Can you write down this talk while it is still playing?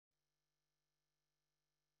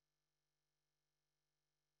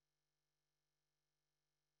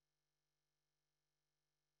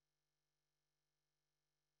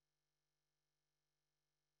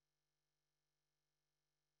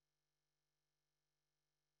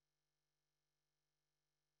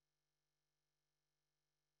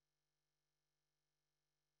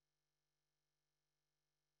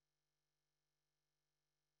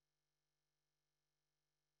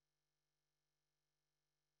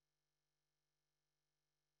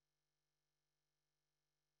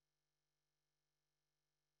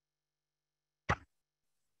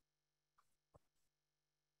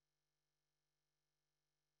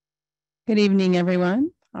Good evening,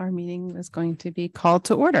 everyone. Our meeting is going to be called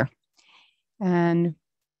to order. And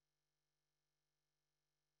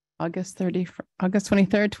August 23rd,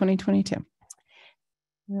 2022.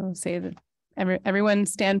 We'll say that everyone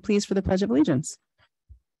stand please for the Pledge of Allegiance.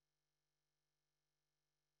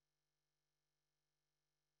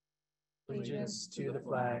 Allegiance to the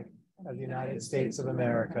flag of the United States of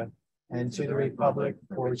America and to the republic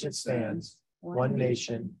for which it stands, one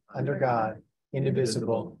nation, under God,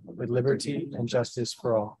 indivisible, with liberty and justice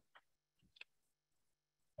for all.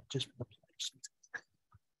 Just for the pledge.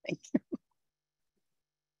 Thank you.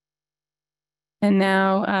 And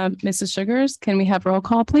now, Mrs. Sugars, can we have roll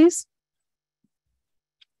call, please?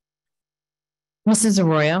 Mrs.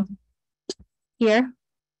 Arroyo. Here.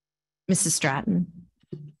 Mrs. Stratton.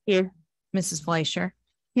 Here. Mrs. Fleischer.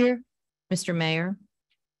 Here. Mr. Mayor.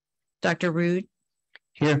 Dr. Rood.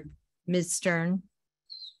 Here. Ms. Stern.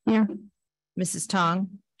 Here. Mrs. Tong.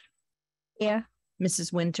 Yeah.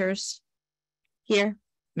 Mrs. Winters. Here.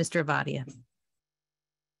 Mr. Avadia.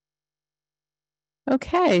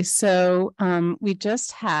 Okay, so we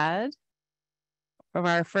just had from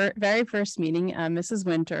our very first meeting, Mrs.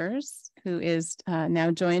 Winters, who is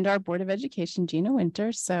now joined our Board of Education, Gina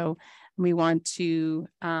Winters. So we want to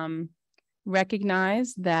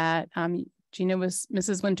recognize that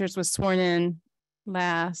Mrs. Winters was sworn in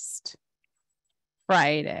last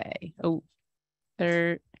Friday.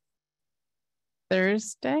 Last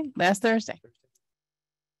Thursday.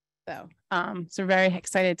 So we're very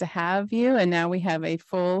excited to have you. And now we have a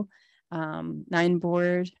full 9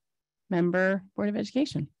 board member Board of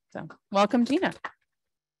Education. So welcome, Gina.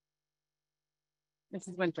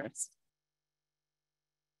 Mrs. Winters.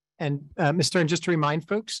 And Ms. Stern, just to remind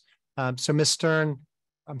folks, so Ms. Stern,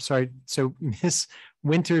 I'm sorry, so Ms.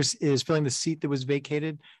 Winters is filling the seat that was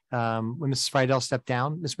vacated when Mrs. Friedel stepped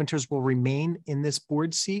down. Ms. Winters will remain in this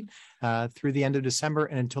board seat through the end of December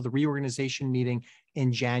and until the reorganization meeting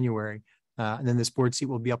in January. And then this board seat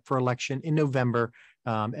will be up for election in November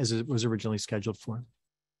as it was originally scheduled for.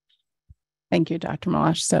 Thank you, Dr.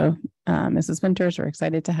 Malash. So Mrs. Winters, we're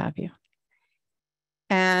excited to have you.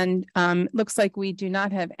 And looks like we do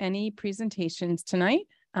not have any presentations tonight.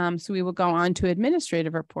 So we will go on to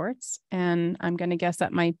administrative reports. And I'm going to guess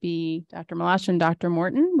that might be Dr. Malash and Dr.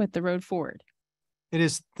 Morton with the road forward. It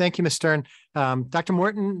is. Thank you, Ms. Stern. Dr.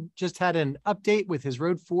 Morton just had an update with his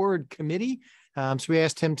road forward committee. So we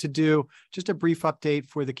asked him to do just a brief update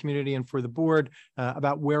for the community and for the board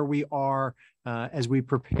about where we are as we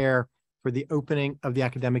prepare for the opening of the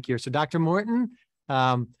academic year. So Dr. Morton,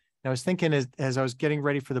 I was thinking as I was getting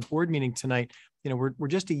ready for the board meeting tonight, we're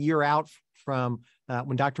just a year out from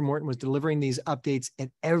when Dr. Morton was delivering these updates at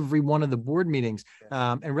every one of the board meetings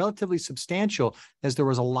and relatively substantial as there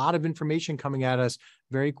was a lot of information coming at us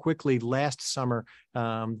very quickly last summer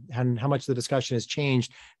and how much the discussion has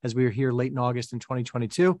changed as we were here late in August in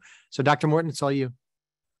 2022. So Dr. Morton, it's all you.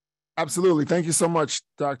 Absolutely. Thank you so much,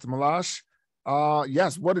 Dr. Malash.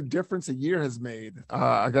 Yes, what a difference a year has made.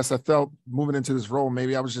 I guess I felt moving into this role,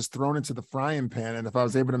 maybe I was just thrown into the frying pan. And if I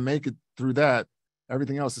was able to make it through that,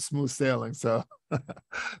 everything else is smooth sailing. So,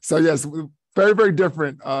 so yes, very, very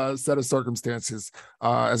different set of circumstances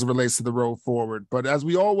as it relates to the road forward. But as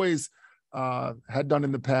we always had done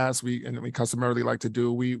in the past, we customarily like to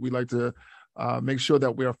do, we like to make sure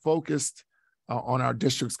that we are focused on our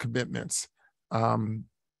district's commitments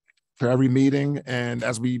for every meeting. And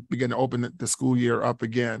as we begin to open the school year up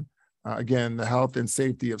again, the health and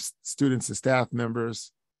safety of students and staff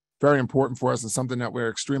members, very important for us and something that we're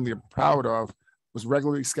extremely proud of, was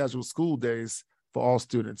regularly scheduled school days for all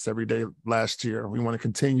students every day last year. We want to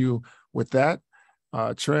continue with that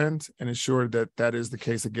trend and ensure that that is the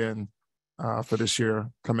case again for this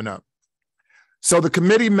year coming up. So the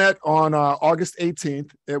committee met on August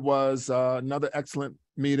 18th. It was another excellent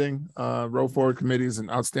meeting. Road Forward Committee is an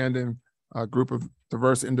outstanding group of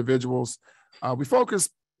diverse individuals. We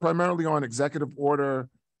focused primarily on Executive Order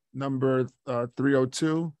number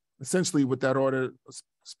 302. Essentially what that order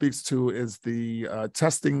speaks to is the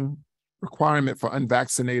testing requirement for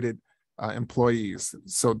unvaccinated employees.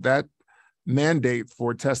 So that mandate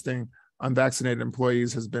for testing unvaccinated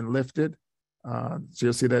employees has been lifted. So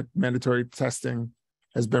you'll see that mandatory testing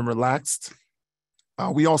has been relaxed.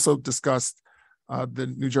 We also discussed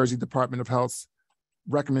the New Jersey Department of Health's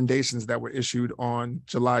recommendations that were issued on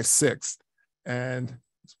July 6th. And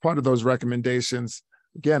as part of those recommendations,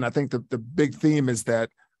 again, I think the big theme is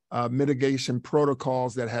that mitigation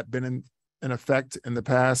protocols that had been in effect in the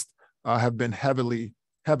past have been heavily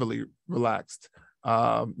relaxed.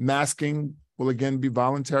 Masking will again be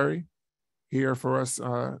voluntary here for us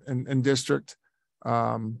in district.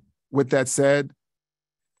 With that said,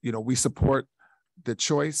 we support the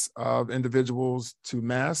choice of individuals to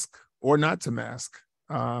mask or not to mask.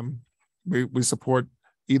 We support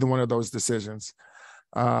either one of those decisions.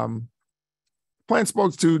 Plan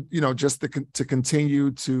spoke to, just to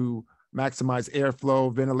continue to maximize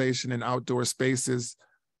airflow, ventilation, and outdoor spaces,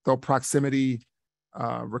 though proximity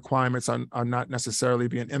requirements are not necessarily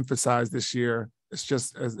being emphasized this year.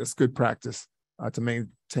 It's good practice to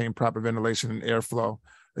maintain proper ventilation and airflow.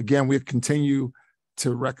 Again, we continue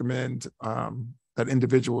to recommend that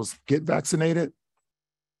individuals get vaccinated.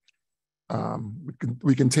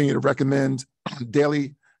 We continue to recommend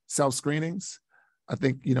daily self-screenings. I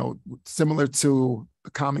think, similar to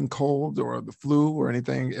the common cold or the flu or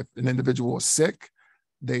anything, if an individual is sick,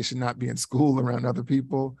 they should not be in school around other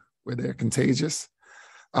people where they're contagious.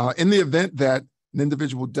 In the event that an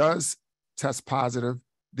individual does test positive,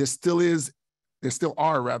 there still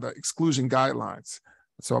are exclusion guidelines.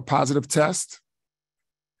 So a positive test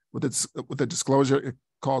with a disclosure, it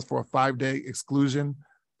calls for a 5-day exclusion.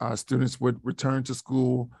 Students would return to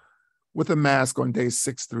school with a mask on days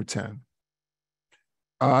 6 through 10.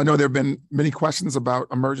 I know there have been many questions about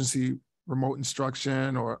emergency remote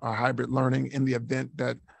instruction or hybrid learning in the event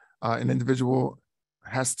that an individual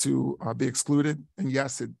has to be excluded. And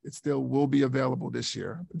yes, it still will be available this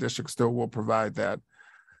year. The district still will provide that.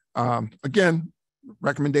 Again,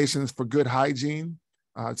 recommendations for good hygiene.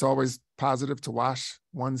 It's always positive to wash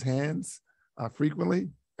one's hands frequently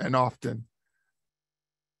and often.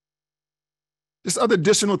 Just other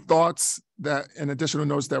additional thoughts and additional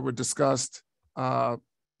notes that were discussed.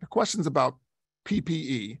 Questions about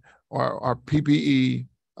PPE. Are PPE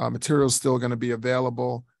materials still going to be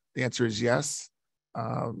available? The answer is yes.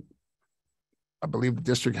 I believe the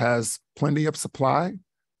district has plenty of supply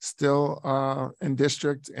still in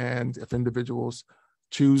district, and if individuals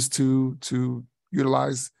choose to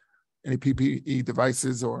utilize any PPE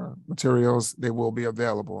devices or materials, they will be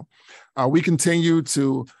available. We continue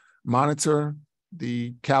to monitor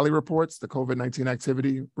the Cali reports, the COVID-19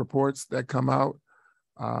 activity reports that come out.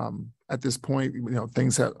 At this point,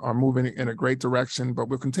 things are moving in a great direction, but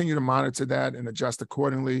we'll continue to monitor that and adjust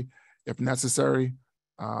accordingly if necessary.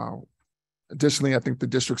 Additionally, I think the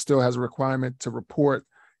district still has a requirement to report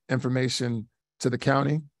information to the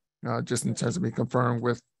county, just in terms of being confirmed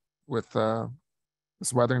with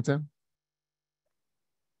Ms. Weatherington.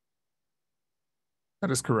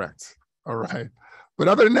 That is correct. All right. But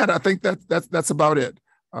other than that, I think that's about it.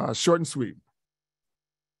 Short and sweet.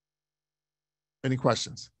 Any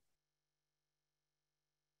questions?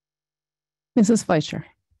 Mrs. Fleischer.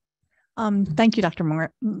 Thank you, Dr.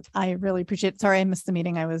 Moore. I really appreciate it. Sorry, I missed the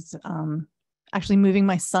meeting. I was actually moving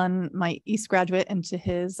my son, my East graduate, into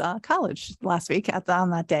his college last week on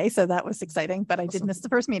that day. So that was exciting, but I did miss the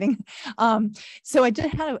first meeting. So I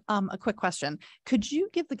did have a quick question. Could you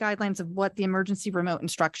give the guidelines of what the emergency remote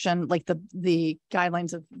instruction, like the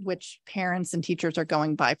guidelines of which parents and teachers are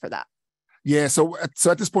going by for that? Yeah, so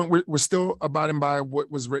at this point, we're still abiding by what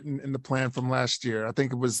was written in the plan from last year. I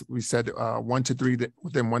think we said 1 to 3,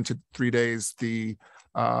 within 1 to 3 days, the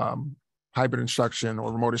hybrid instruction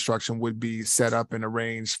or remote instruction would be set up and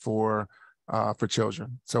arranged for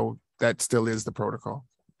children. So that still is the protocol.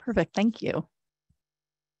 Perfect, thank you.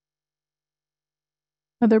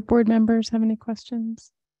 Other board members have any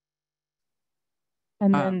questions?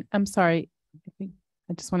 And then, I'm sorry,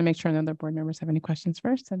 I just want to make sure the other board members have any questions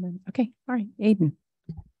first, and then, okay, all right, Aiden.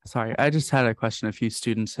 Sorry, I just had a question a few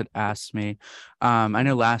students had asked me. I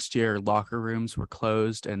know last year locker rooms were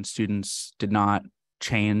closed and students did not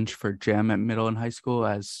change for gym at middle and high school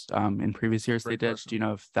as in previous years they did. Do you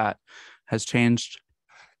know if that has changed?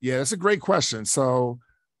 Yeah, that's a great question. So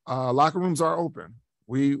locker rooms are open.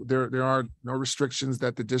 There are no restrictions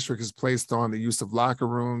that the district has placed on the use of locker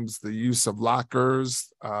rooms, the use of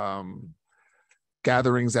lockers,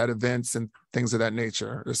 gatherings at events and things of that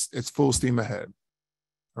nature. It's full steam ahead.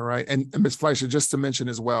 All right. And Ms. Fleischer, just to mention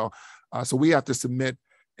as well, so we have to submit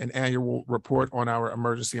an annual report on our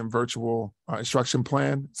emergency and virtual instruction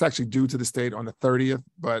plan. It's actually due to the state on the 30th,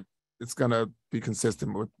 but it's going to be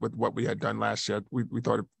consistent with what we had done last year. We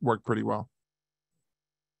thought it worked pretty well.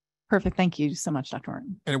 Perfect. Thank you so much, Dr.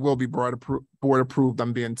 Martin. And it will be board approved,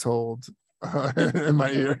 I'm being told in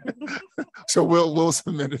my ear. So we'll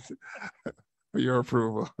submit it for your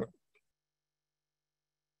approval.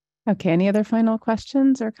 Okay, any other final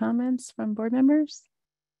questions or comments from board members?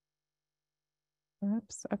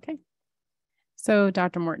 Perhaps, okay. So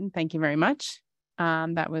Dr. Morton, thank you very much.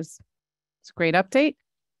 That was a great update.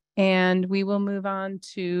 And we will move on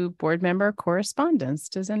to board member correspondence.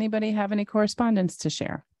 Does anybody have any correspondence to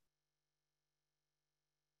share?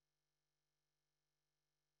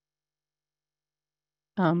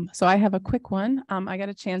 So I have a quick one. I got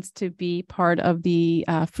a chance to be part of the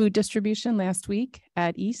food distribution last week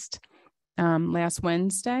at East last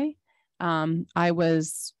Wednesday.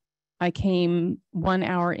 I came 1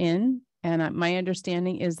 hour in, and my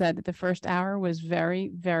understanding is that the first hour was very,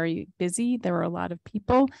 very busy. There were a lot of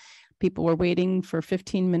people. People were waiting for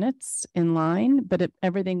 15 minutes in line, but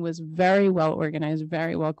everything was very well organized,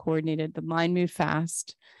 very well coordinated. The line moved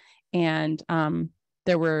fast, and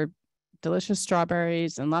there were delicious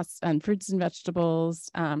strawberries and lots and fruits and vegetables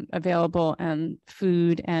available, and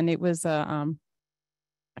food. And it was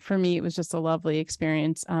for me, it was just a lovely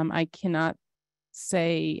experience. I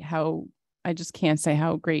just can't say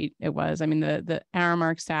how great it was. I mean, the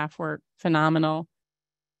Aramark staff were phenomenal,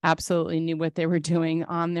 absolutely knew what they were doing,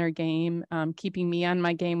 on their game, keeping me on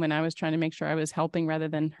my game when I was trying to make sure I was helping rather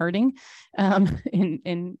than hurting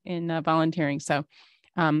in volunteering. So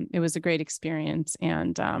it was a great experience.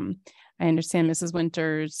 And I understand, Mrs.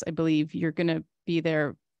 Winters, I believe you're going to be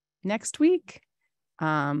there next week.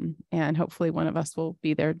 And hopefully one of us will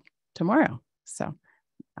be there tomorrow. So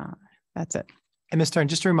that's it. And Ms. Stern,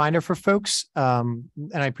 just a reminder for folks, and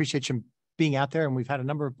I appreciate you being out there, and we've had a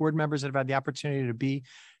number of board members that have had the opportunity to be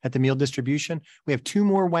at the meal distribution. We have 2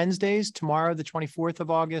 more Wednesdays, tomorrow, the 24th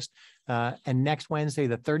of August, and next Wednesday,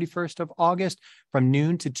 the 31st of August, from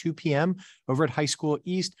noon to 2 p.m. over at High School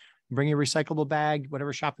East. Bring your recyclable bag,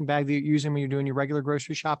 whatever shopping bag that you're using when you're doing your regular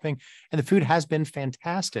grocery shopping. And the food has been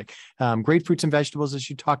fantastic. Great fruits and vegetables, as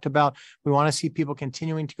you talked about. We want to see people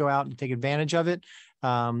continuing to go out and take advantage of it.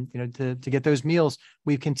 To get those meals.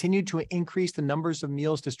 We've continued to increase the numbers of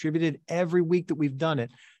meals distributed every week that we've done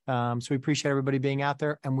it. So we appreciate everybody being out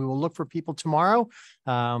there, and we will look for people tomorrow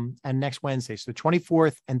and next Wednesday. So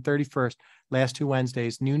 24th and 31st, last 2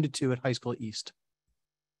 Wednesdays, noon to 2 at High School East.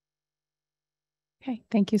 Okay,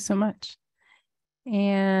 thank you so much.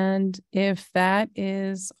 And if that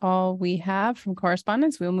is all we have from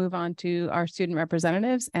correspondence, we'll move on to our student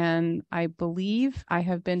representatives. And I believe I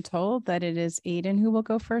have been told that it is Aiden who will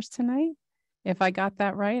go first tonight. If I got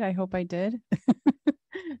that right, I hope I did.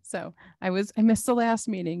 So I missed the last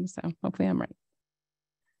meeting, so hopefully I'm right.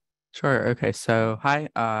 Sure. Okay. So hi,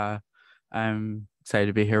 I'm excited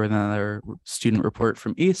to be here with another student report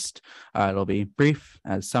from East. It'll be brief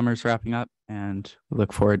as summer's wrapping up, and we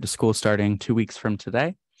look forward to school starting 2 weeks from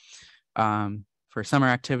today. For summer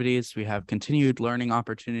activities, we have continued learning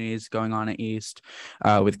opportunities going on at East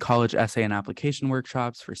with college essay and application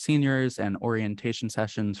workshops for seniors and orientation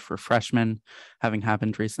sessions for freshmen having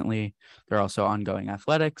happened recently. There are also ongoing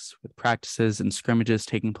athletics with practices and scrimmages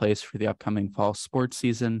taking place for the upcoming fall sports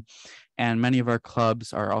season. And many of our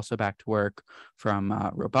clubs are also back to work, from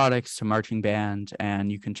robotics to marching band.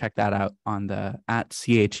 And you can check that out on the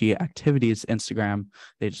 @CHE Activities Instagram.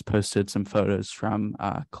 They just posted some photos from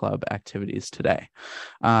club activities today.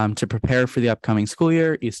 To prepare for the upcoming school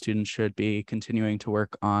year, East students should be continuing to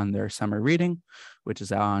work on their summer reading, which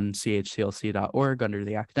is on chclc.org under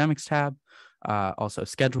the academics tab. Also,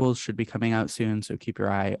 schedules should be coming out soon, so keep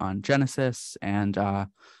your eye on Genesis and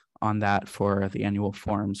on that for the annual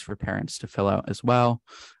forms for parents to fill out as well.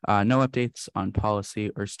 No updates on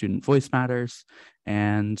policy or student voice matters.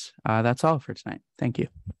 And that's all for tonight. Thank you.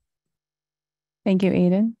 Thank you,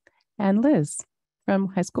 Aiden. And Liz from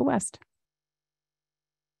High School West.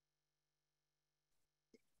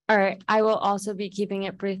 All right, I will also be keeping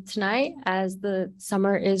it brief tonight as the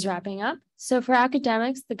summer is wrapping up. So for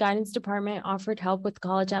academics, the guidance department offered help with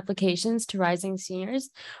college applications to rising seniors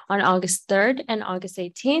on August 3rd and August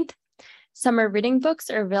 18th. Summer reading books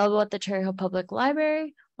are available at the Cherry Hill Public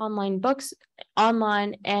Library, online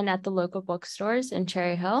and at the local bookstores in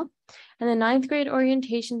Cherry Hill. And the 9th grade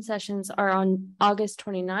orientation sessions are on August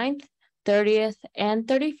 29th, 30th, and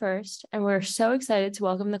 31st. And we're so excited to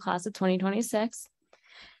welcome the class of 2026.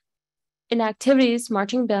 In activities,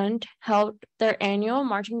 Marching Band held their annual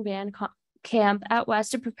Marching Band camp at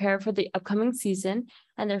West to prepare for the upcoming season,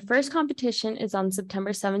 and their first competition is on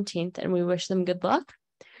September 17th, and we wish them good luck.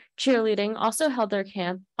 Cheerleading also held their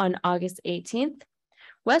camp on August 18th.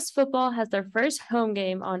 West football has their first home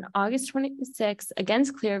game on August 26th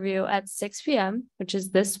against Clearview at 6 p.m., which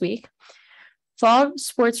is this week. Fall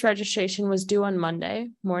sports registration was due on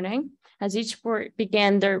Monday morning, as each sport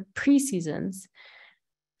began their preseasons.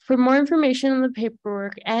 For more information on the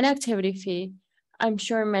paperwork and activity fee, I'm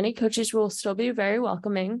sure many coaches will still be very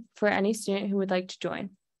welcoming for any student who would like to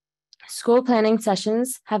join. School planning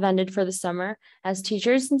sessions have ended for the summer, as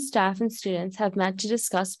teachers and staff and students have met to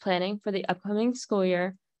discuss planning for the upcoming school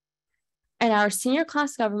year. And our senior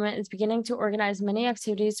class government is beginning to organize many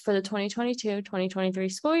activities for the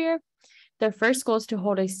 2022-2023 school year. Their first goal is to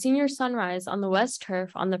hold a senior sunrise on the West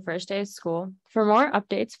Turf on the first day of school. For more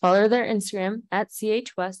updates, follow their Instagram at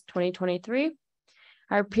CHWest 2023.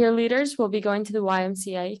 Our peer leaders will be going to the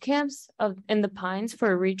YMCA camps in the Pines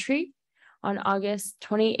for a retreat on August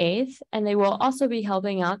 28th, and they will also be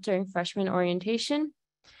helping out during freshman orientation.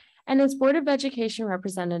 And as Board of Education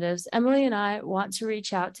representatives, Emily and I want to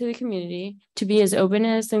reach out to the community to be as open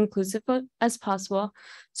and as inclusive as possible.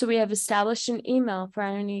 So we have established an email for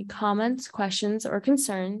any comments, questions, or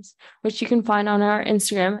concerns, which you can find on our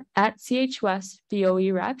Instagram at CHWest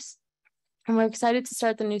BoE Reps. And we're excited to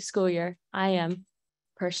start the new school year. I am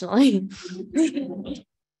personally.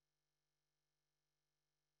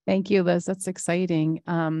 Thank you, Liz. That's exciting.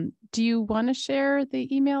 Do you want to share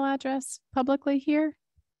the email address publicly here?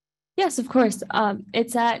 Yes, of course.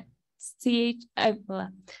 It's at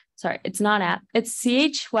it's not at, it's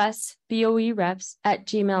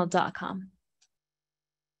chwestboereps@gmail.com.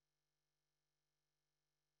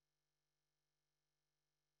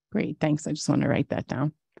 Great, thanks. I just want to write that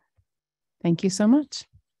down. Thank you so much.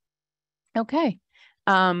 Okay,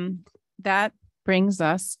 that brings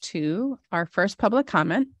us to our first public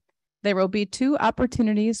comment. There will be 2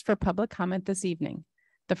 opportunities for public comment this evening.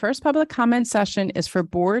 The first public comment session is for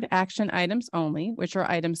board action items only, which are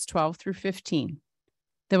items 12 through 15.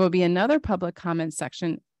 There will be another public comment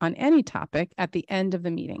section on any topic at the end of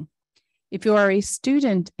the meeting. If you are a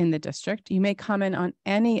student in the district, you may comment on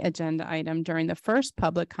any agenda item during the first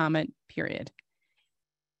public comment period.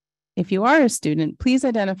 If you are a student, please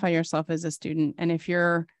identify yourself as a student. And if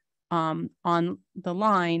you're on the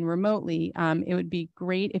line remotely, it would be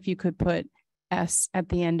great if you could put S at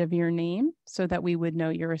the end of your name so that we would know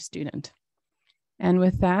you're a student. And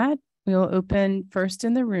with that, we will open first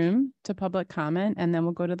in the room to public comment, and then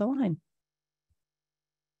we'll go to the line.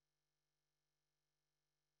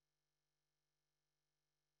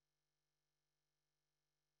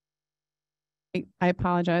 I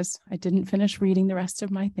apologize. I didn't finish reading the rest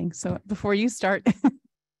of my thing. So before you start,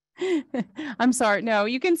 I'm sorry. No,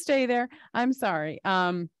 you can stay there. I'm sorry.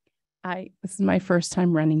 This is my first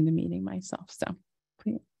time running the meeting myself. So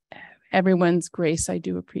everyone's grace, I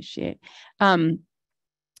do appreciate.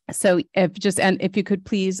 So if you could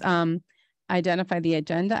please identify the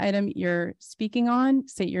agenda item you're speaking on,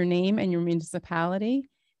 state your name and your municipality,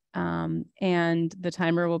 and the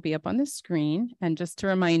timer will be up on the screen. And just to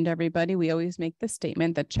remind everybody, we always make the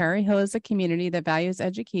statement that Cherry Hill is a community that values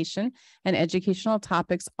education, and educational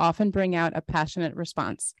topics often bring out a passionate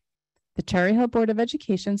response. The Cherry Hill Board of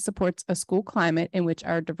Education supports a school climate in which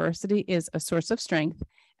our diversity is a source of strength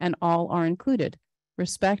and all are included.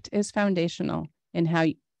 Respect is foundational in how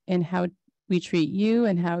we treat you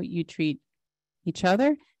and how you treat each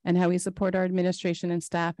other, and how we support our administration and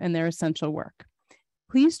staff and their essential work.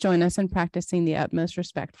 Please join us in practicing the utmost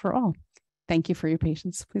respect for all. Thank you for your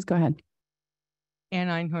patience. Please go ahead. Ann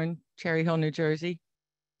Einhorn, Cherry Hill, New Jersey.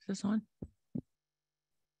 Is this on?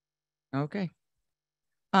 Okay.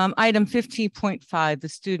 Item 15.5, the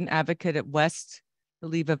student advocate at West, the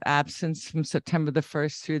leave of absence from September the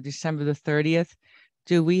 1st through December the 30th.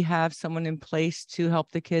 Do we have someone in place to help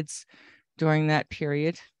the kids during that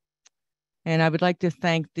period? And I would like to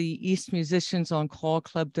thank the East Musicians on Call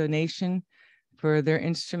Club donation for their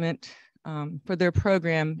instrument, for their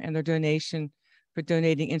program and their donation for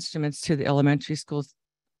donating instruments to the elementary school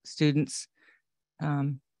students.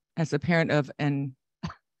 As a parent of an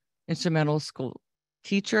instrumental school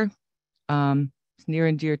teacher, it's near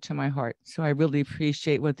and dear to my heart. So I really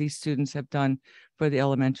appreciate what these students have done for the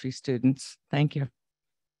elementary students. Thank you.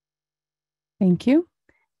 Thank you.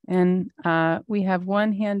 And we have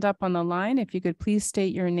one hand up on the line. If you could please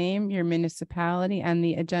state your name, your municipality, and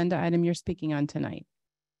the agenda item you're speaking on tonight.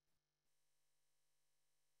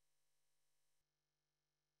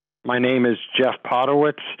 My name is Jeff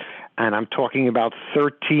Potowitz, and I'm talking about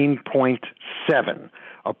 13.7.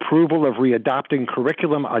 Approval of readopting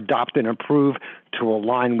curriculum, adopt and approve to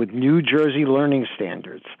align with New Jersey learning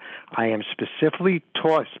standards. I am specifically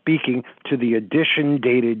speaking to the addition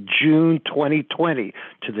dated June 2020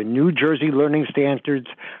 to the New Jersey Learning Standards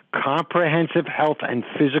Comprehensive Health and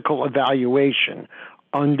Physical Evaluation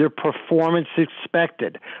under performance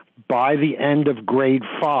expected by the end of grade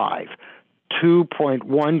 5,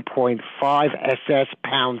 2.1.5 SS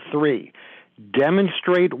Pound 3.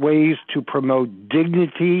 Demonstrate ways to promote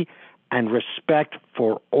dignity and respect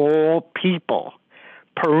for all people.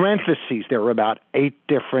 Parentheses, there are about 8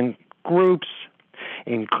 different groups,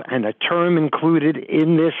 and a term included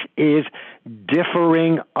in this is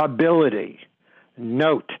differing ability.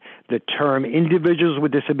 Note, the term individuals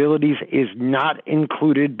with disabilities is not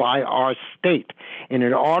included by our state. In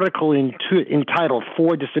an article entitled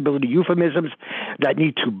 4 Disability Euphemisms That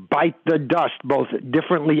Need to Bite the Dust, both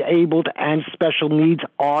differently abled and special needs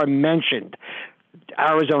are mentioned.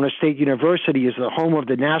 Arizona State University is the home of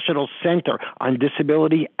the National Center on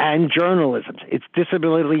Disability and Journalism. Its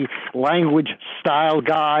Disability Language Style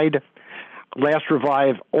Guide, last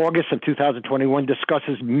revived August of 2021,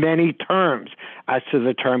 discusses many terms. As to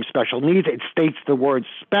the term special needs, it states the word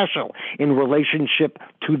special in relationship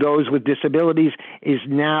to those with disabilities is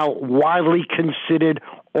now widely considered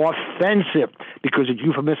offensive because it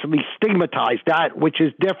euphemistically stigmatized that which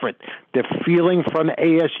is different. The feeling from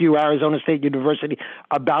ASU, Arizona State University,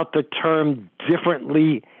 about the term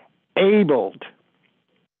differently abled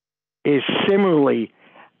is similar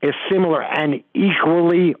and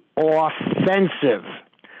equally offensive.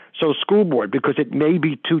 So, school board, because it may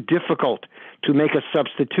be too difficult to make a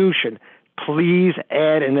substitution, please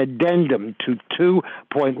add an addendum to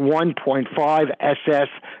 2.1.5 SS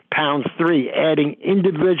pound 3, adding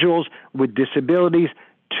individuals with disabilities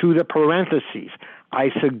to the parentheses. I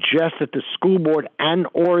suggest that the school board and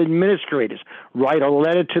or administrators write a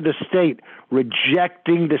letter to the state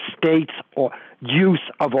rejecting the state's use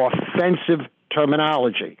of offensive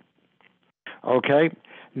terminology. Okay?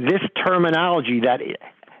 This terminology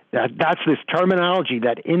that's this terminology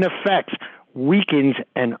that in effect weakens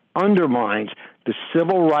and undermines the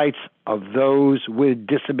civil rights of those with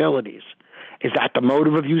disabilities. Is that the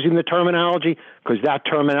motive of using the terminology? Because that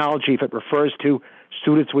terminology, if it refers to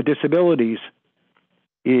students with disabilities,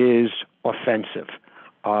 is offensive.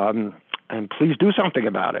 And please do something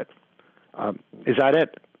about it. Is that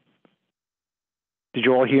it? Did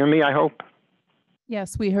you all hear me, I hope?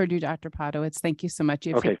 Yes, we heard you, Dr. Podowitz. Thank you so much.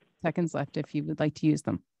 You have 15 seconds left if you would like to use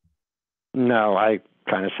them. No, I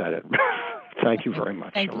kind of said it. Thank you very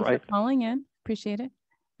much. Thank you for calling in. Appreciate it.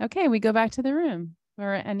 Okay, we go back to the room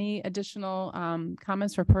for any additional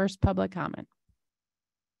comments for first public comment.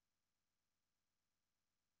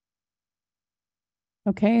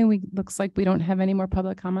 Okay, looks like we don't have any more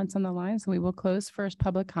public comments on the line, so we will close first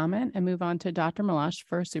public comment and move on to Dr. Malash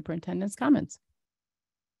for superintendent's comments.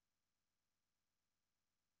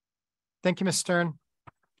 Thank you, Ms. Stern.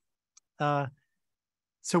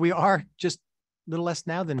 So we are just a little less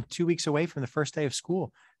now than 2 weeks away from the first day of school.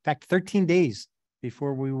 In fact, 13 days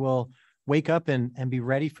before we will wake up and be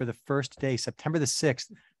ready for the first day, September the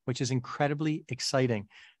 6th, which is incredibly exciting.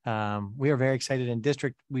 We are very excited in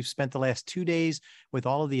district. We've spent the last 2 days with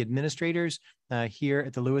all of the administrators here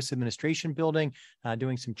at the Lewis Administration Building,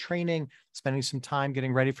 doing some training, spending some time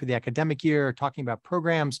getting ready for the academic year, talking about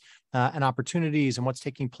programs and opportunities and what's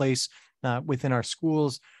taking place within our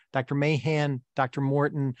schools. Dr. Mahan, Dr.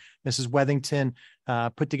 Morton, Mrs. Wethington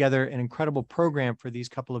put together an incredible program for these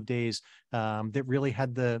couple of days that really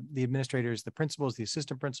had the administrators, the principals, the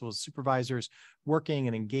assistant principals, supervisors working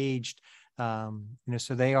and engaged.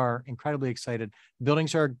 So they are incredibly excited.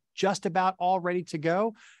 Buildings are just about all ready to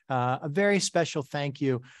go. A very special thank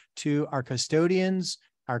you to our custodians,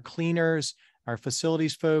 our cleaners, our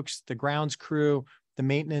facilities folks, the grounds crew, the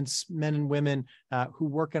maintenance men and women who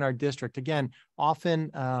work in our district. Again, often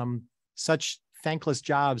such thankless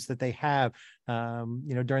jobs that they have,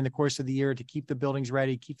 during the course of the year to keep the buildings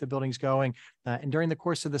ready, keep the buildings going. And during the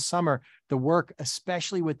course of the summer, the work,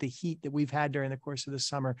 especially with the heat that we've had during the course of the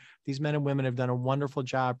summer, these men and women have done a wonderful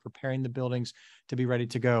job preparing the buildings to be ready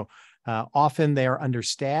to go. Often they are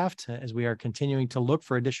understaffed as we are continuing to look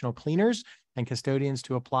for additional cleaners and custodians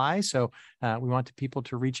to apply. So we want people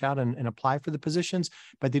to reach out and apply for the positions,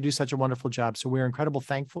 but they do such a wonderful job. So we're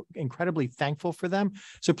incredibly thankful for them.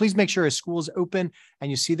 So please make sure as school's open and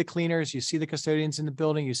you see the cleaners, you see the custodians in the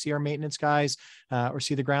building, you see our maintenance guys or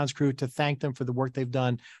see the grounds crew, to thank them for the work they've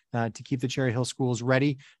done to keep the Cherry Hill schools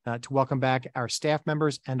ready to welcome back our staff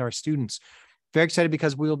members and our students. Very excited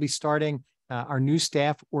because we will be starting our new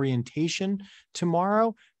staff orientation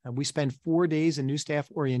tomorrow. We spend 4 days in new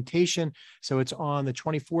staff orientation. So it's on the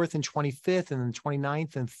 24th and 25th and then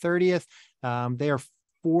 29th and 30th. They are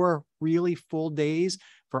 4 really full days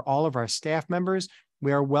for all of our staff members.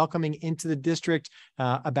 We are welcoming into the district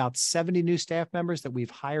about 70 new staff members that we've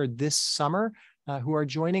hired this summer who are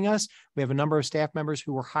joining us. We have a number of staff members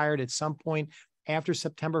who were hired at some point after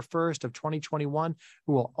September 1st of 2021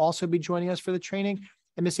 who will also be joining us for the training.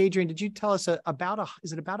 And Miss Adrian, did you tell us is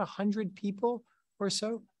it about 100 people or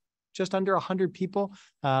so? just under 100 people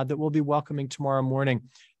that we'll be welcoming tomorrow morning.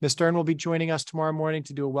 Ms. Stern will be joining us tomorrow morning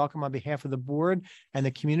to do a welcome on behalf of the board and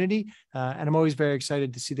the community. And I'm always very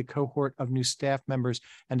excited to see the cohort of new staff members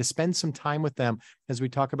and to spend some time with them as we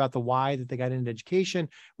talk about the why that they got into education,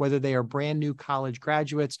 whether they are brand new college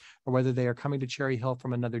graduates or whether they are coming to Cherry Hill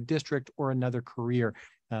from another district or another career.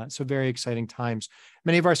 So very exciting times.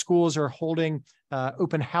 Many of our schools are holding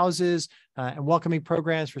open houses and welcoming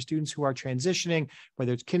programs for students who are transitioning,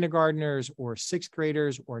 whether it's kindergartners or sixth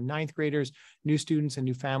graders or ninth graders, new students and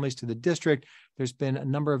new families to the district. There's been a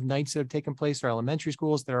number of nights that have taken place at our elementary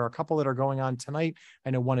schools. There are a couple that are going on tonight.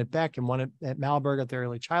 I know one at Beck and one at Malberg at the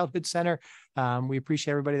Early Childhood Center. We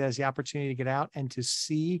appreciate everybody that has the opportunity to get out and to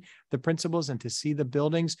see the principals and to see the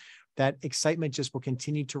buildings. That excitement just will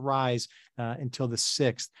continue to rise until the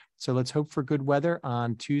 6th. So let's hope for good weather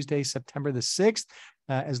on Tuesday, September the 6th.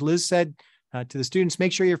 As Liz said to the students,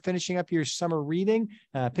 make sure you're finishing up your summer reading.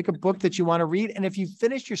 Pick a book that you want to read. And if you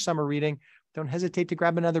finished your summer reading, don't hesitate to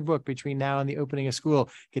grab another book between now and the opening of school.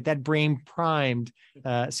 Get that brain primed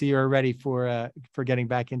so you're ready for getting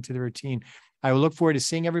back into the routine. I will look forward to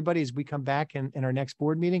seeing everybody as we come back in our next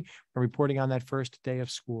board meeting and reporting on that first day of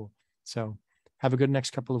school. So have a good next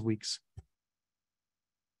couple of weeks.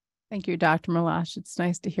 Thank you, Dr. Malash. It's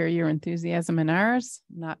nice to hear your enthusiasm and ours.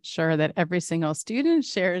 I'm not sure that every single student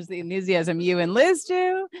shares the enthusiasm you and Liz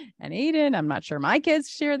do, and Eden. I'm not sure my kids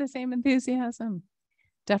share the same enthusiasm.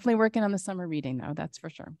 Definitely working on the summer reading, though, that's for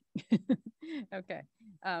sure. Okay,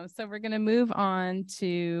 so we're going to move on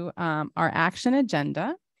to our action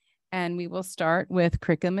agenda, and we will start with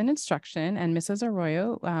curriculum and instruction. And Mrs.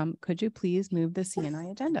 Arroyo, could you please move the C&I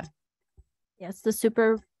agenda? Yes, the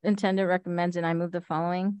superintendent recommends, and I move the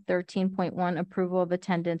following. 13.1, approval of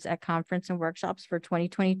attendance at conference and workshops for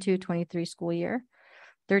 2022-23 school year.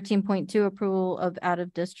 13.2, approval of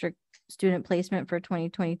out-of-district student placement for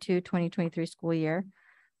 2022-2023 school year.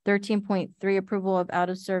 13.3, approval of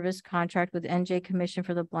out-of-service contract with NJ Commission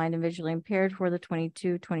for the Blind and Visually Impaired for the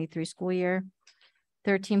 22-23 school year.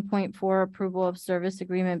 13.4, approval of service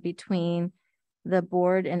agreement between the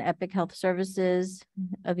board and Epic Health Services,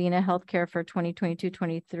 Avena Healthcare for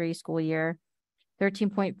 2022-23 school year.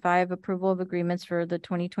 13.5, approval of agreements for the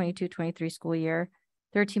 2022-23 school year.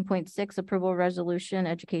 13.6, approval resolution,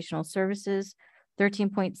 educational services.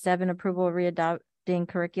 13.7, approval of readopting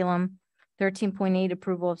curriculum. 13.8,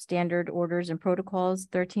 approval of standard orders and protocols.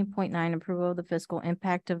 13.9, approval of the fiscal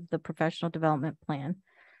impact of the professional development plan.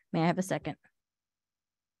 May I have a second?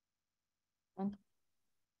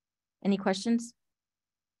 Any questions?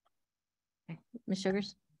 Okay. Ms.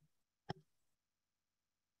 Sugars?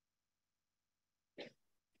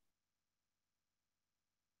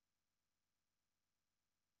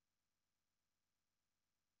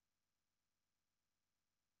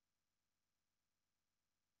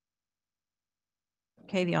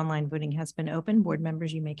 Okay, the online voting has been opened. Board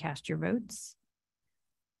members, you may cast your votes.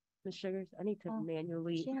 Ms. Sugars, I need to Oh,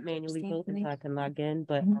 manually she has to abstain vote from so I can log in,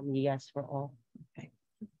 but Mhm. yes for all. Okay.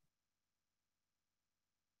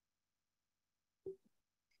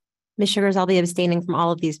 Ms. Sugars, I'll be abstaining from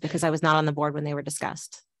all of these because I was not on the board when they were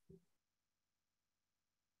discussed.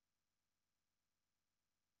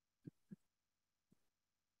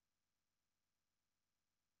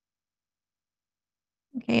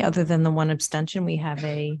 Okay, other than the one abstention, we have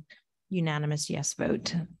a unanimous yes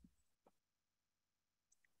vote.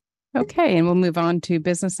 Okay, and we'll move on to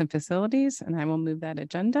business and facilities, and I will move that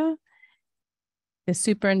agenda. The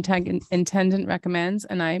superintendent recommends,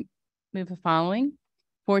 and I move the following.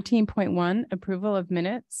 14.1, approval of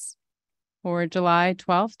minutes for July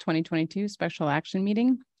 12th, 2022 special action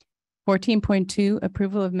meeting. 14.2,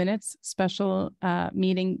 approval of minutes, special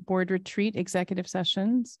meeting board retreat executive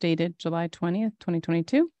sessions dated July 20th,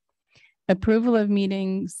 2022. Approval of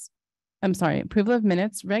minutes,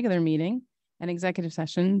 regular meeting and executive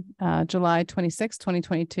session, July 26,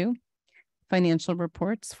 2022. Financial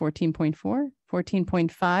reports, 14.4,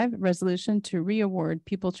 14.5, resolution to reaward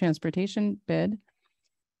people transportation bid.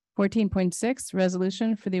 14.6,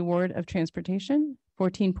 resolution for the award of transportation.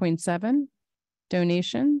 14.7,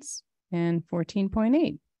 donations, and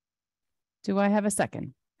 14.8. Do I have a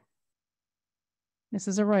second?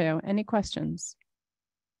 Mrs. Arroyo, any questions?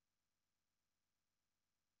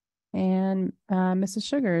 And Mrs.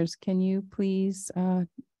 Sugars, can you please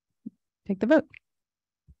take the vote?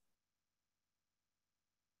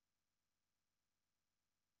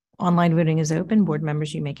 Online voting is open. Board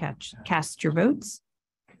members, you may cast your votes.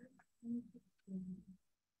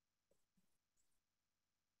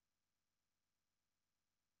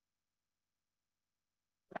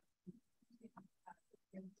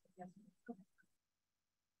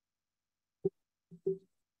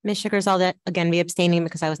 Ms. Sugars, I'll again be abstaining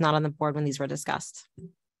because I was not on the board when these were discussed.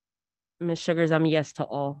 Ms. Sugars, I'm yes to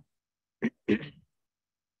all.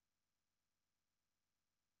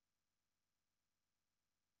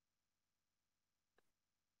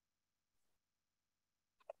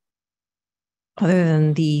 Other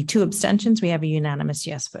than the two abstentions, we have a unanimous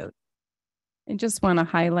yes vote. I just want to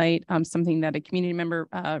highlight something that a community member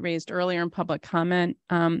raised earlier in public comment.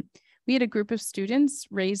 We had a group of students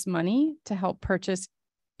raise money to help purchase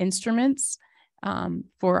instruments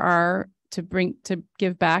to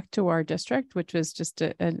give back to our district, which was just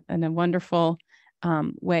a wonderful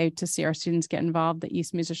way to see our students get involved, the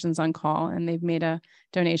East Musicians on Call, and they've made a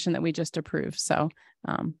donation that we just approved. So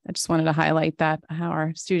I just wanted to highlight that, how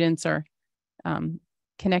our students are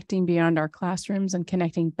connecting beyond our classrooms and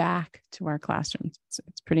connecting back to our classrooms. So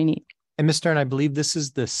it's pretty neat. And Ms. Stern, I believe this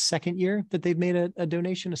is the second year that they've made a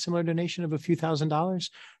donation, a similar donation of a few $1,000s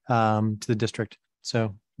to the district.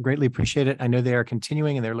 So greatly appreciate it. I know they are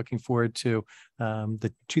continuing and they're looking forward to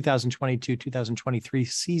the 2022-2023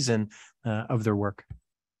 season of their work.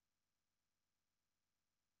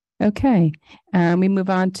 Okay, we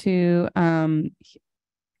move on to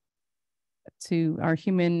our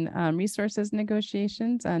human resources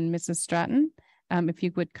negotiations, and Mrs. Stratton, if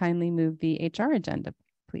you would kindly move the HR agenda,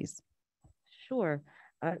 please. Sure.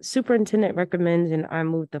 Superintendent recommends, and I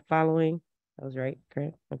move the following. That was right,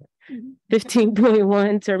 correct? Okay.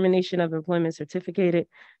 15.1, termination of employment certificated.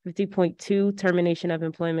 50.2, termination of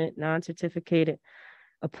employment non-certificated.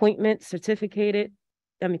 Appointment certificated.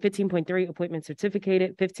 15.3, appointment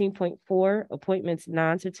certificated. 15.4, appointments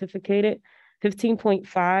non-certificated.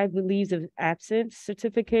 15.5, leaves of absence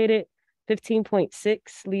certificated.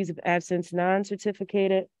 15.6, leaves of absence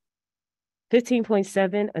non-certificated.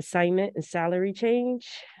 15.7, assignment and salary change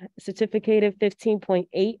certificated.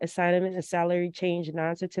 15.8, assignment and salary change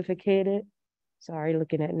non-certificated. Sorry,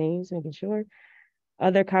 looking at names, making sure.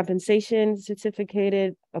 Other compensation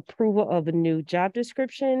certificated. Approval of a new job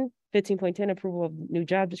description. 15.10, approval of new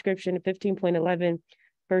job description. 15.11,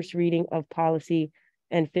 first reading of policy.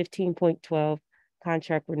 And 15.12,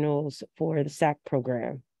 contract renewals for the SAC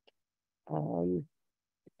program. And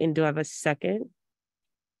do I have a second?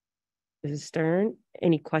 Mrs. Stern,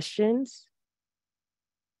 any questions?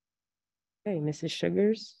 Okay, Mrs.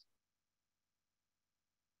 Sugars.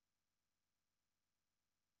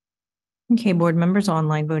 Okay, board members,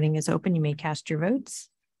 online voting is open. You may cast your votes.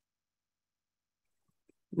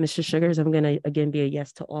 Mr. Sugars, I'm going to again be a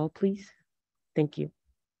yes to all, please. Thank you.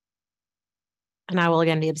 And I will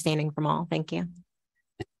again be abstaining from all. Thank you.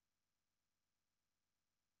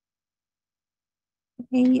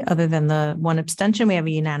 Okay, other than the one abstention, we have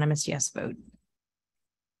a unanimous yes vote.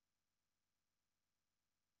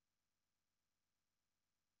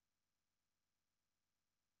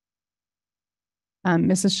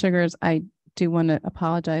 Mrs. Sugars, I do want to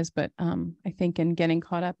apologize, but I think in getting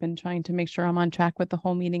caught up and trying to make sure I'm on track with the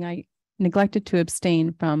whole meeting, I neglected to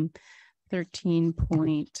abstain from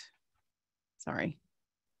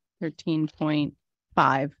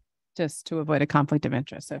 13.5, just to avoid a conflict of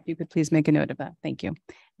interest. So if you could please make a note of that. Thank you.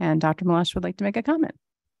 And Dr. Malash would like to make a comment.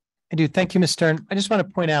 I do. Thank you, Ms. Stern. I just want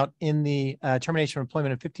to point out in the termination of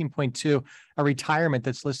employment of 15.2, a retirement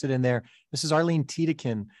that's listed in there. Mrs. Arlene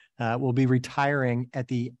Tiedekin will be retiring at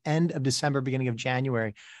the end of December, beginning of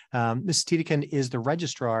January. Mrs. Tiedekin is the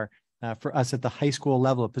registrar for us at the high school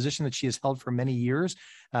level, a position that she has held for many years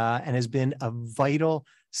and has been a vital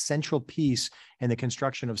central piece in the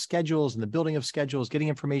construction of schedules and the building of schedules, getting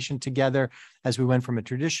information together as we went from a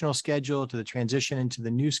traditional schedule to the transition into the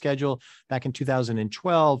new schedule back in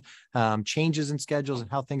 2012, changes in schedules and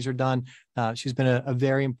how things are done. She's been a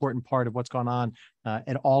very important part of what's gone on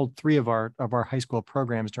at all three of our high school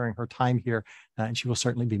programs during her time here, and she will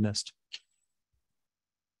certainly be missed.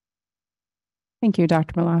 Thank you,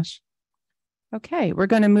 Dr. Malash. Okay, we're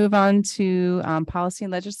going to move on to policy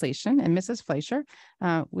and legislation. And Mrs. Fleischer,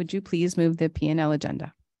 would you please move the P&L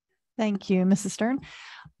agenda? Thank you, Mrs. Stern.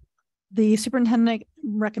 The superintendent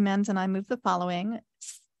recommends, and I move the following: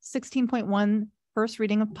 16.1, first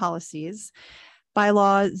reading of policies.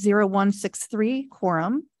 Bylaw 0163,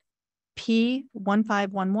 quorum.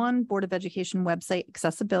 P1511, Board of Education website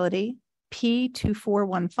accessibility.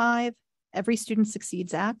 P2415, Every Student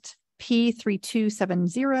Succeeds Act.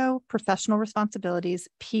 P3270, professional responsibilities.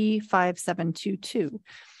 P5722.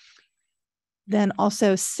 Then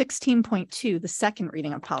also 16.2, the second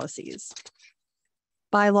reading of policies.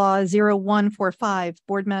 Bylaw 0145,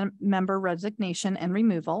 board member resignation and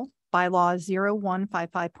removal. Bylaw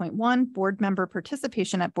 0155.1, board member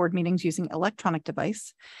participation at board meetings using electronic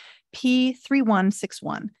device.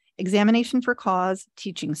 P3161, examination for cause,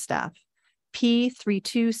 teaching staff.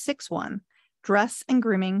 P3261, dress and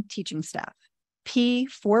grooming teaching staff.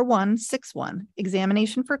 P4161,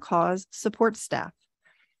 examination for cause support staff.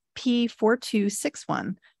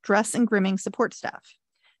 P4261, dress and grooming support staff.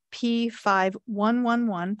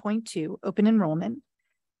 P5111.2, open enrollment.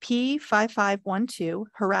 P5512,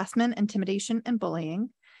 harassment, intimidation, and bullying.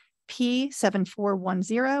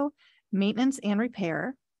 P7410, maintenance and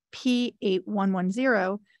repair.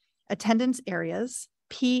 P8110, attendance areas.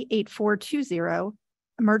 P8420,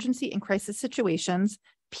 emergency and crisis situations.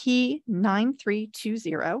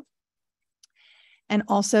 P9320. And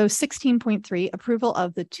also 16.3, approval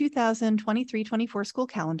of the 2023-24 school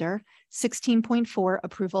calendar. 16.4,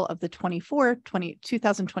 approval of the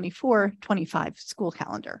 2024-25 school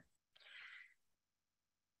calendar.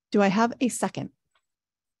 Do I have a second?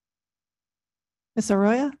 Ms.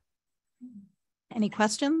 Arroyo? Any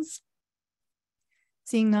questions?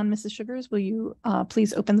 Seeing none, Mrs. Sugars, will you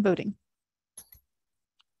please open the voting?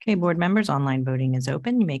 Okay, board members, online voting is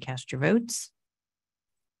open. You may cast your votes.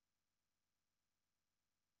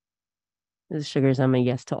 Mrs. Sugars, I'm a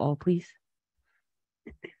yes to all, please.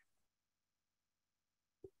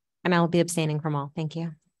 And I'll be abstaining from all. Thank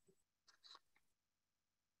you.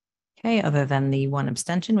 Okay, other than the one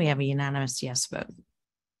abstention, we have a unanimous yes vote.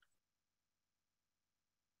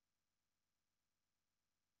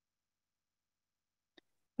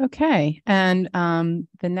 Okay, and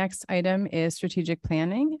the next item is strategic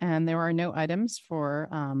planning, and there are no items for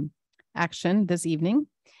action this evening.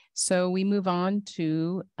 So we move on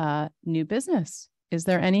to new business. Is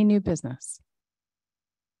there any new business?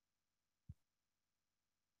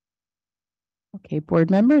 Okay, board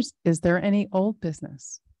members, is there any old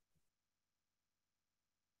business?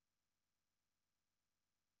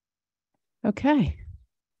 Okay.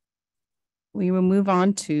 We will move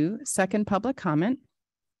on to second public comment.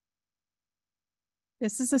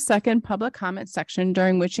 This is the second public comment section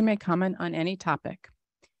during which you may comment on any topic.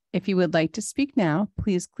 If you would like to speak now,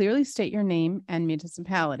 please clearly state your name and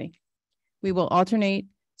municipality. We will alternate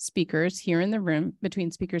speakers here in the room between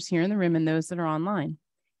speakers here in the room and those that are online.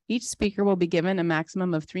 Each speaker will be given a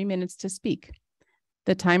maximum of 3 minutes to speak.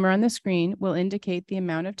 The timer on the screen will indicate the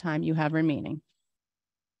amount of time you have remaining.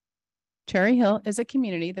 Cherry Hill is a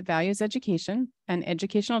community that values education, and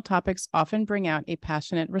educational topics often bring out a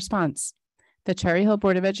passionate response. The Cherry Hill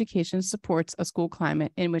Board of Education supports a school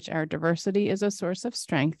climate in which our diversity is a source of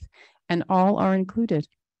strength and all are included.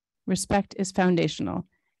 Respect is foundational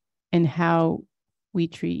in how we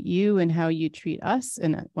treat you and how you treat us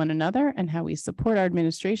and one another, and how we support our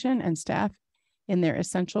administration and staff in their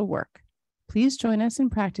essential work. Please join us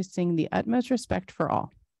in practicing the utmost respect for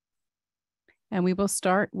all. And we will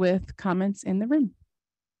start with comments in the room.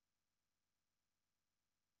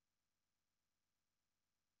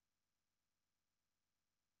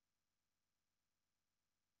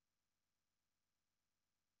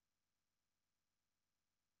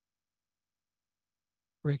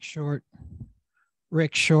 Rick Short,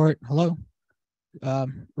 hello.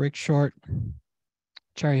 Rick Short,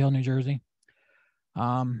 Cherry Hill, New Jersey.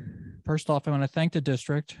 First off, I want to thank the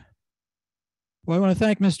district. Well, I want to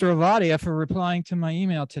thank Mr. Avadia for replying to my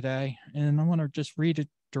email today, and I want to just read it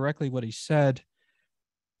directly what he said.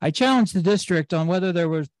 I challenged the district on whether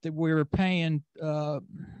we were paying the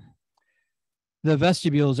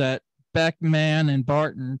vestibules at Beckman and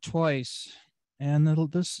Barton twice. And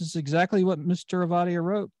this is exactly what Mr. Avadia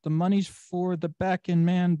wrote. The monies for the Beck and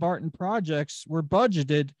Man Barton projects were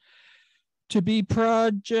budgeted to be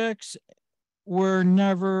projects were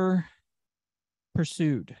never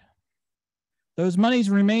pursued. Those monies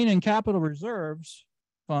remain in capital reserves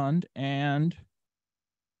fund and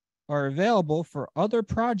are available for other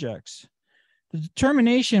projects. The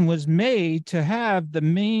determination was made to have the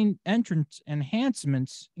main entrance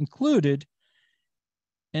enhancements included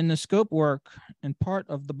in the scope work and part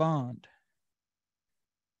of the bond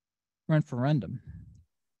referendum.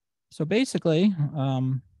 So basically,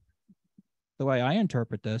 the way I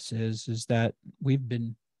interpret this is that we've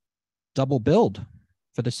been double billed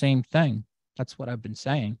for the same thing. That's what I've been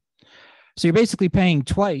saying. So you're basically paying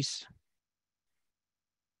twice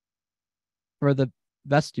for the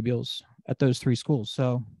vestibules at those three schools.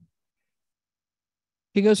 So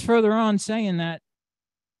he goes further on saying that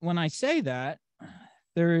when I say that,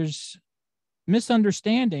 there's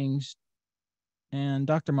misunderstandings, and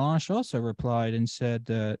Dr. Malash also replied and said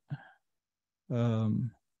that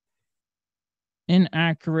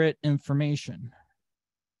inaccurate information.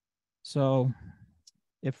 So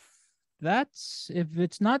if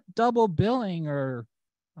it's not double billing, or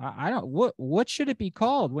I don't, what should it be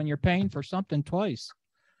called when you're paying for something twice?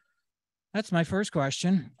 That's my first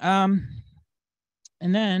question. And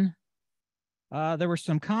then there were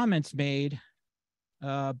some comments made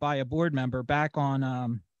by a board member back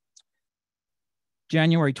on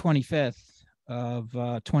January 25th of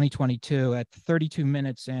 2022 at 32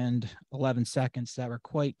 minutes and 11 seconds that were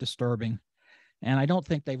quite disturbing. And I don't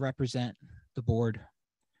think they represent the board.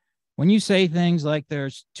 When you say things like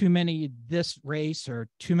there's too many this race or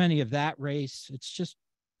too many of that race, it's just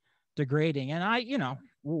degrading. And you know,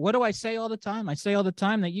 what do I say all the time? I say all the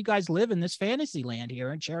time that you guys live in this fantasy land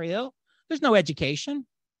here in Cherry Hill. There's no education.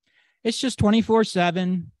 It's just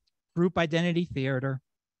 24/7 group identity theater.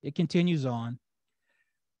 It continues on.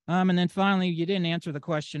 And then finally, you didn't answer the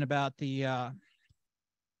question about the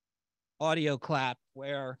audio clap,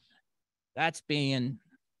 where that's being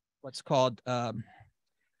what's called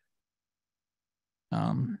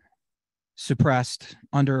suppressed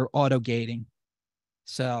under auto gating.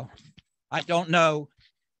 So I don't know.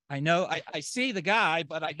 I see the guy,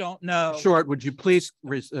 but I don't know. Short, would you please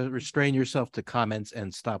restrain yourself to comments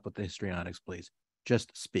and stop with the histrionics, please?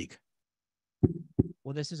 Just speak.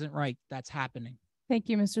 Well, this isn't right. That's happening. Thank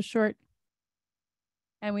you, Mr. Short.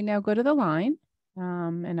 And we now go to the line.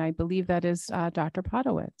 And I believe that is Dr.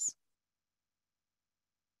 Podowitz.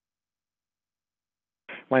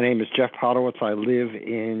 My name is Jeff Podowitz. I live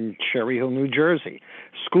in Cherry Hill, New Jersey.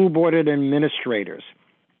 School board administrators,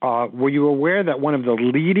 were you aware that one of the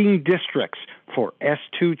leading districts for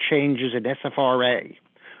S2 changes in SFRA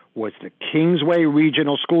was the Kingsway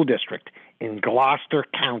Regional School District in Gloucester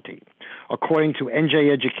County? According to NJ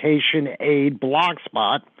Education Aid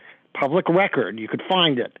Blogspot, public record, you could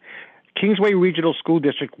find it, Kingsway Regional School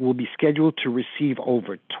District will be scheduled to receive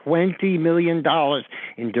over $20 million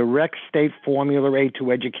in direct state formula aid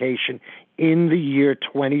to education in the year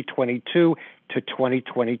 2022 to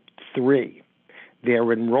 2023.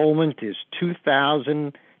 Their enrollment is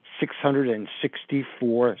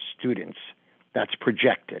 2,664 students. That's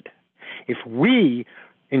projected. If we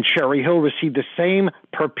in Cherry Hill receive the same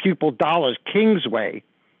per pupil dollars Kingsway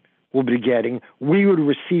will be getting, we would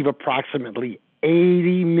receive approximately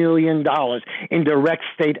 $80 million in direct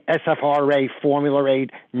state SFRA formula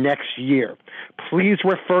aid next year. Please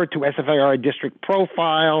refer to SFRA district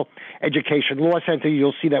profile, Education Law Center.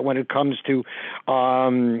 You'll see that when it comes to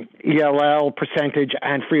ELL percentage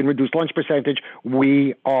and free and reduced lunch percentage,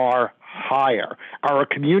 we are higher. Our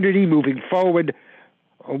community moving forward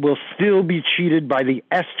will still be cheated by the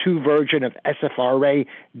S2 version of SFRA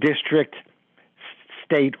district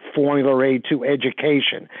state formula aid to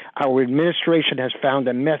education. Our administration has found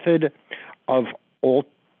a method of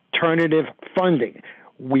alternative funding.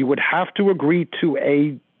 We would have to agree to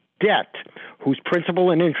a debt whose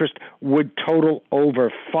principal and interest would total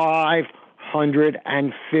over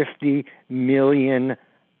 $550 million.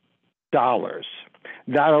 That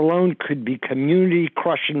alone could be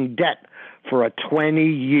community-crushing debt for a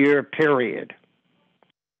 20-year period.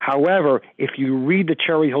 However, if you read the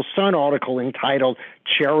Cherry Hill Sun article entitled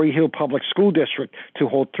Cherry Hill Public School District to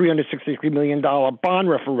hold $363 million bond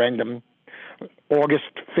referendum, August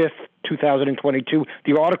 5th, 2022,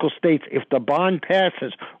 the article states if the bond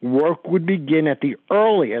passes, work would begin at the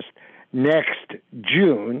earliest next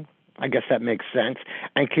June, I guess that makes sense,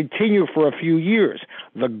 and continue for a few years.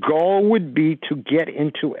 The goal would be to get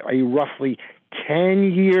into a roughly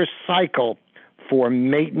 10-year cycle for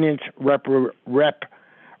maintenance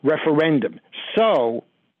referendum. So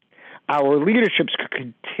our leaderships could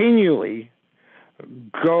continually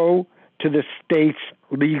go to the state's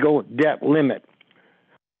legal debt limit,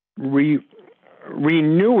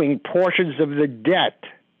 renewing portions of the debt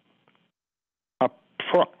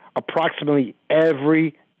approximately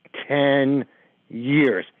every 10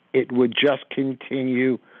 years. It would just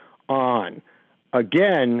continue on.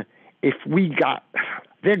 Again, if we got,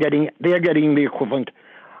 they're getting the equivalent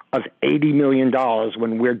of $80 million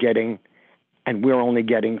when we're only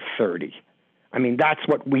getting 30. I mean, that's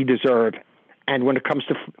what we deserve. And when it comes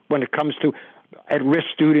to at-risk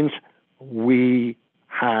students, we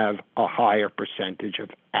have a higher percentage of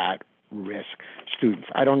at-risk students.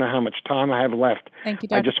 I don't know how much time I have left. Thank you,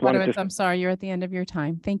 Dr. Podowitz. I'm sorry, you're at the end of your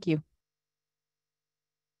time. Thank you.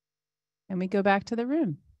 And we go back to the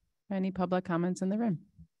room. Any public comments in the room?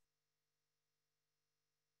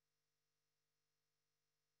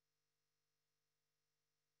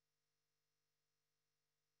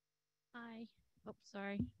 Hi. Oh,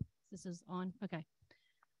 sorry. This is on. Okay.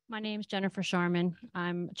 My name is Jennifer Sharman.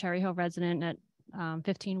 I'm a Cherry Hill resident at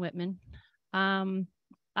 15 Whitman.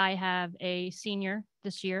 I have a senior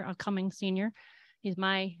this year, a coming senior. He's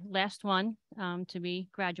my last one to be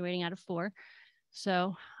graduating out of 4.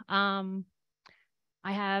 So I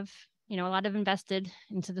have, a lot of invested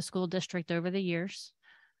into the school district over the years.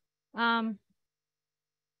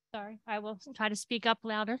 Sorry, I will try to speak up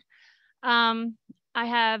louder. I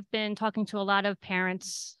have been talking to a lot of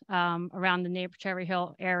parents around the Cherry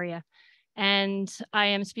Hill area, and I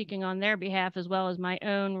am speaking on their behalf as well as my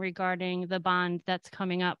own regarding the bond that's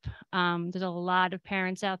coming up. There's a lot of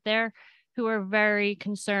parents out there who are very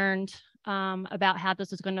concerned about how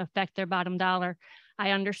this is going to affect their bottom dollar.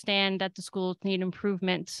 I understand that the schools need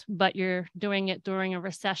improvement, but you're doing it during a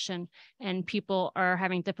recession and people are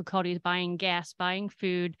having difficulties buying gas, buying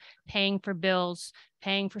food, paying for bills,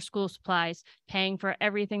 paying for school supplies, paying for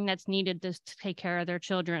everything that's needed to take care of their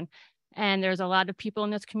children. And there's a lot of people in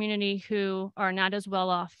this community who are not as well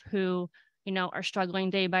off, who, you know, are struggling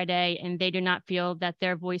day by day, and they do not feel that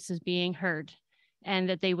their voice is being heard, and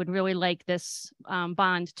that they would really like this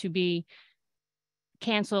bond to be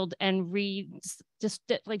canceled and redecided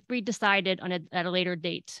on at a later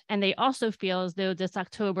date. And they also feel as though this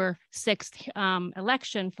October 6th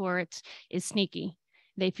election for it is sneaky.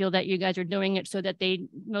 They feel that you guys are doing it so that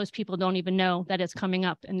most people don't even know that it's coming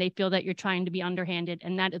up, and they feel that you're trying to be underhanded,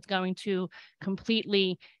 and that is going to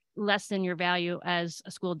completely lessen your value as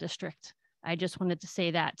a school district. I just wanted to say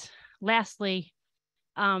that. Lastly,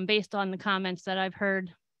 based on the comments that I've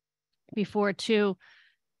heard before too,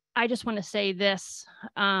 I just want to say this.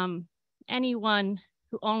 Anyone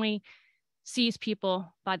who only sees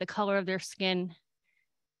people by the color of their skin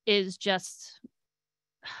is just,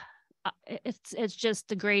 it's just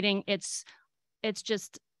degrading. It's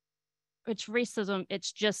racism.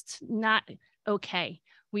 It's just not okay.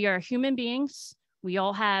 We are human beings. We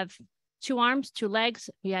all have 2 arms, 2 legs.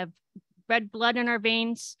 We have red blood in our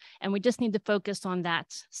veins, and we just need to focus on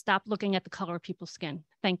that. Stop looking at the color of people's skin.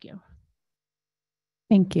 Thank you.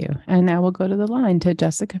 Thank you. And now we'll go to the line to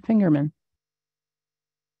Jessica Fingerman.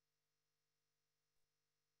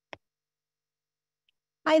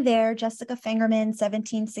 Hi there, Jessica Fingerman,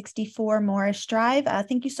 1764 Morris Drive.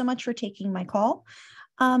 Thank you so much for taking my call.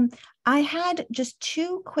 I had just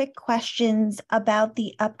 2 quick questions about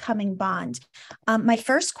the upcoming bond. My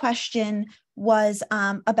first question was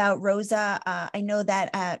about Rosa. I know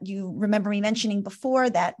that you remember me mentioning before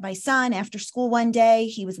that my son, after school one day,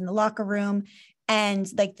 he was in the locker room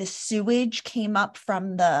and like the sewage came up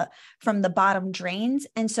from the bottom drains.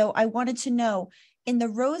 And so I wanted to know, in the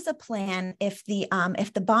Rosa plan, if the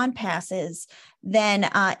bond passes, then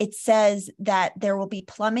it says that there will be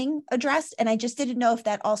plumbing addressed. And I just didn't know if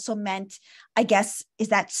that also meant, I guess, is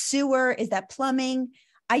that sewer? Is that plumbing?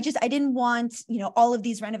 I didn't want, you know, all of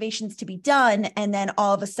these renovations to be done, and then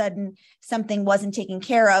all of a sudden something wasn't taken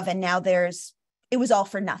care of, and now it was all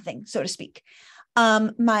for nothing, so to speak.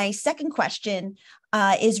 My second question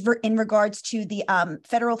is in regards to the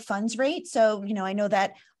federal funds rate. So, you know, I know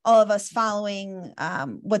that all of us following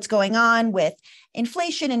what's going on with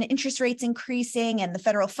inflation and interest rates increasing and the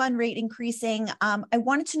federal fund rate increasing. I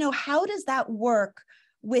wanted to know, how does that work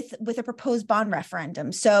with a proposed bond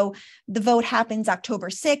referendum? So the vote happens October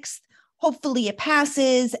 6th. Hopefully it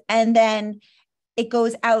passes, and then it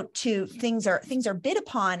goes out to things are bid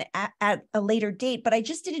upon at a later date. But I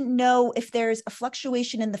just didn't know if there's a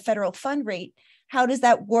fluctuation in the federal fund rate. How does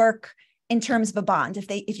that work in terms of a bond?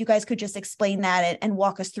 If you guys could just explain that and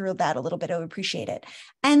walk us through that a little bit, I would appreciate it.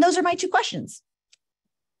 And those are my 2 questions.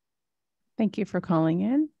 Thank you for calling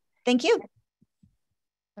in. Thank you.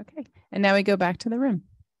 Okay. And now we go back to the room.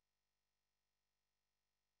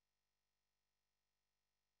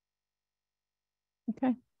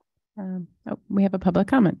 Okay. We have a public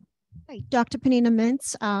comment. Hi, Dr. Panina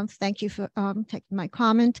Mintz. Thank you for taking my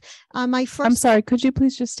comment. I'm sorry, could you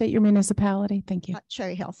please just state your municipality? Thank you.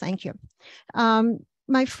 Cherry Hill, thank you.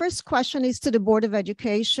 My first question is to the Board of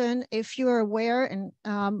Education. If you're aware, and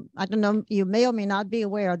I don't know, you may or may not be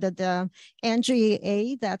aware that the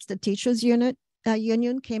NGEA, that's the teachers union,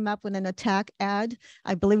 came up with an attack ad.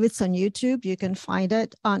 I believe it's on YouTube. You can find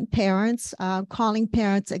it on parents, calling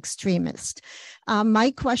parents extremists. My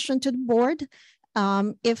question to the board,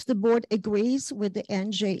 if the board agrees with the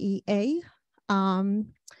NGEA,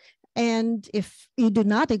 and if you do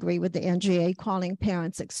not agree with the NGA calling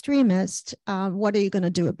parents extremists, what are you going to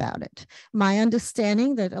do about it? My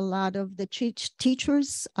understanding that a lot of the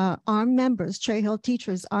teachers are members, Cherry Hill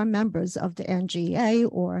teachers are members of the NGA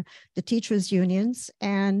or the teachers unions,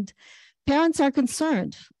 and parents are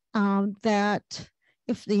concerned that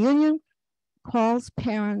if the union calls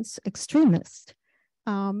parents extremists,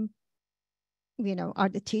 you know, are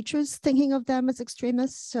the teachers thinking of them as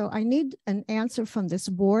extremists? So I need an answer from this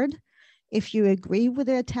board, if you agree with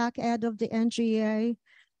the attack ad of the NGA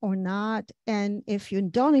or not. And if you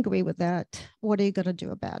don't agree with that, what are you going to do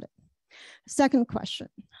about it? Second question,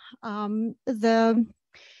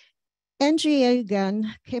 NGA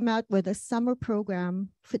again came out with a summer program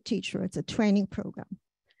for teachers. It's a training program.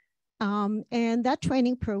 And that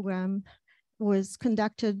training program was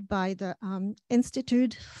conducted by the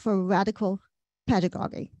Institute for Radical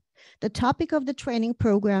Pedagogy. The topic of the training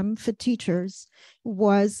program for teachers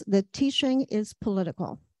was that teaching is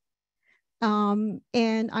political.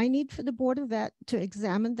 And I need for the Board of Ed to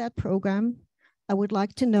examine that program. I would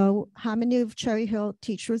like to know how many of Cherry Hill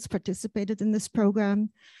teachers participated in this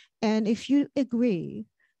program. And if you agree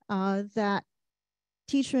that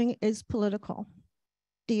teaching is political,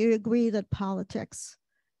 do you agree that politics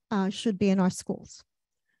should be in our schools?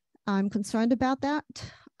 I'm concerned about that.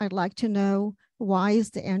 I'd like to know, why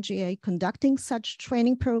is the NGA conducting such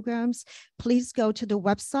training programs? Please go to the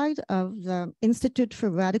website of the Institute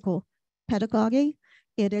for Radical Pedagogy.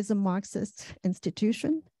 It is a Marxist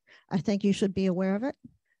institution. I think you should be aware of it.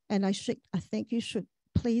 And I think you should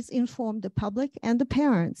please inform the public and the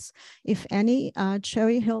parents if any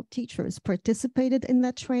Cherry Hill teachers participated in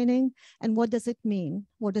that training, and what does it mean?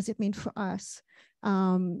 What does it mean for us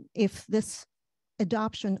if this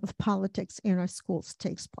adoption of politics in our schools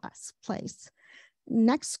takes place?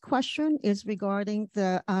 Next question is regarding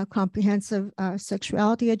the comprehensive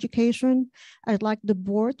sexuality education. I'd like the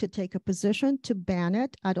board to take a position to ban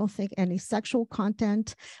it. I don't think any sexual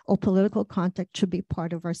content or political content should be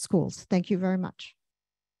part of our schools. Thank you very much.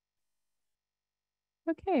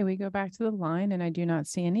 Okay, we go back to the line and I do not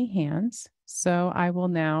see any hands. So I will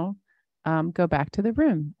now go back to the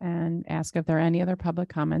room and ask if there are any other public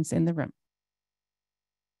comments in the room.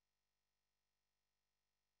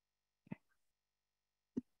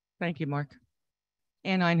 Thank you, Mark.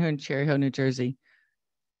 Ann Einhorn, Cherry Hill, New Jersey.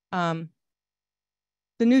 The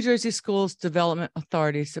New Jersey Schools Development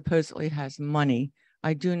Authority supposedly has money.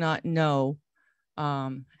 I do not know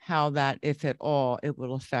how that, if at all, it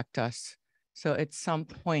will affect us. So at some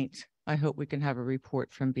point, I hope we can have a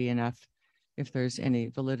report from BNF if there's any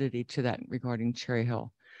validity to that regarding Cherry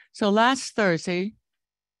Hill. So last Thursday,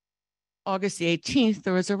 August the 18th,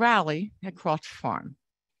 there was a rally at Croft Farm.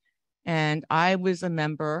 And I was a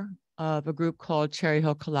member of a group called Cherry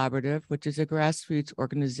Hill Collaborative, which is a grassroots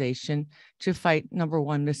organization to fight, number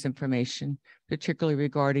one, misinformation, particularly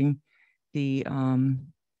regarding the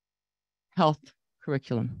health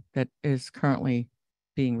curriculum that is currently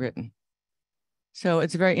being written. So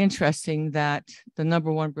it's very interesting that the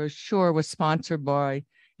number one brochure was sponsored by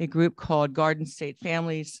a group called Garden State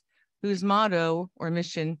Families, whose motto or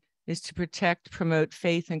mission is to protect, promote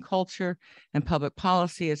faith and culture and public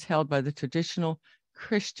policy as held by the traditional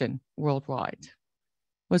Christian worldwide.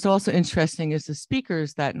 What's also interesting is the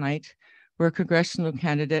speakers that night were a congressional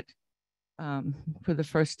candidate for the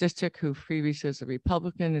 1st District, who previously was a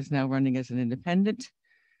Republican, is now running as an independent,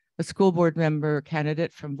 a school board member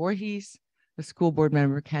candidate from Voorhees, a school board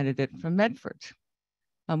member candidate from Medford.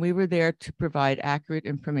 We were there to provide accurate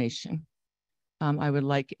information. I would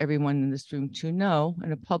like everyone in this room to know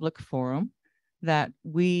in a public forum that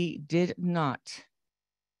we did not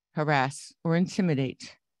harass or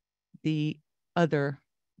intimidate the other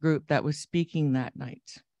group that was speaking that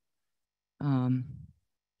night.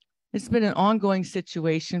 It's been an ongoing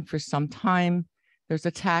situation for some time. There's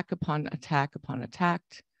attack upon attack upon attack.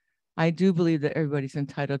 I do believe that everybody's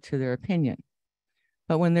entitled to their opinion.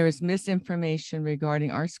 But when there is misinformation regarding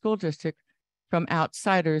our school district from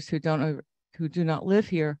outsiders who do not live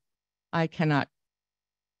here, I cannot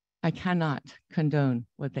condone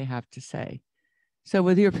what they have to say. So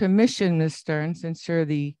with your permission, Ms. Stern, since you're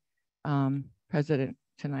the president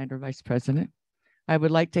tonight or vice president, I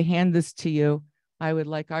would like to hand this to you. I would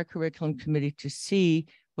like our curriculum committee to see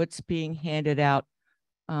what's being handed out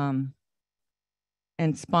and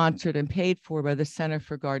sponsored and paid for by the Center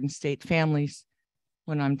for Garden State Families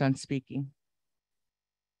when I'm done speaking.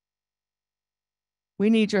 We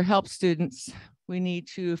need your help, students. We need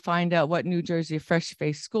to find out what New Jersey Fresh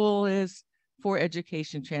Face School is for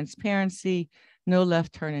education transparency, no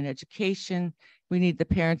left turn in education. We need the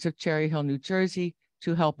parents of Cherry Hill, New Jersey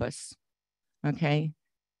to help us, okay?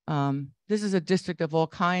 This is a district of all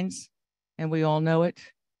kinds and we all know it,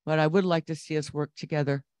 but I would like to see us work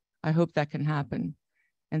together. I hope that can happen.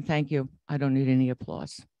 And thank you. I don't need any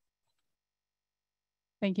applause.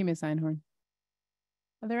 Thank you, Ms. Einhorn.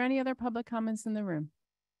 Are there any other public comments in the room?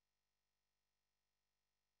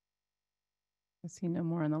 I see no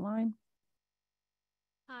more on the line.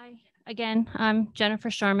 Hi, again, I'm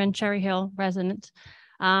Jennifer Sharman, Cherry Hill resident.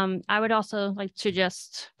 I would also like to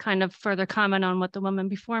just kind of further comment on what the woman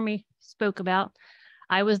before me spoke about.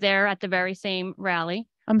 I was there at the very same rally.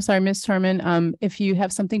 I'm sorry, Ms. Turman. If you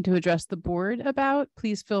have something to address the board about,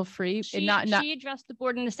 please feel free. She Not, she addressed the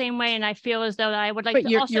board in the same way, and I feel as though that I would like but to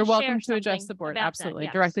you're, also you're share welcome to address something the board. about that, Absolutely.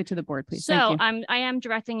 yes. Directly to the board, please. Thank So you. I am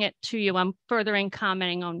directing it to you. I'm furthering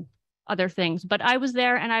commenting on other things, but I was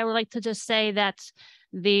there, and I would like to just say that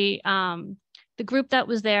the group that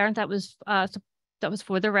was there, that was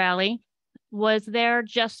for the rally, was there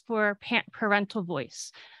just for parental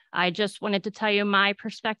voice. I just wanted to tell you my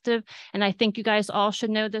perspective, and I think you guys all should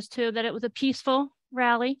know this too, that it was a peaceful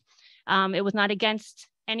rally. It was not against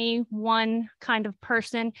any one kind of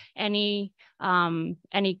person, any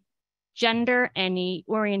gender, any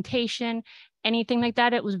orientation, anything like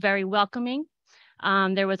that. It was very welcoming.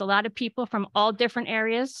 There was a lot of people from all different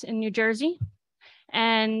areas in New Jersey.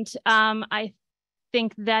 And I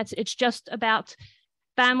think that it's just about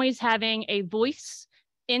families having a voice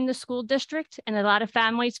in the school district. And a lot of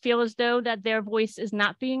families feel as though that their voice is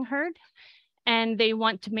not being heard. And they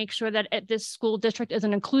want to make sure that this school district is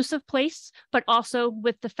an inclusive place, but also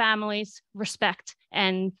with the families' respect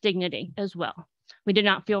and dignity as well. We did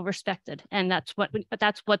not feel respected. And that's what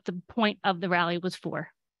the point of the rally was for.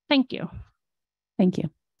 Thank you. Thank you.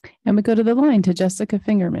 And we go to the line to Jessica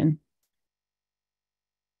Fingerman.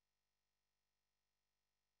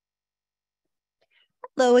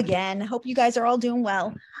 Hello again. Hope you guys are all doing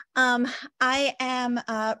well. I am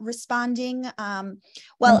responding. I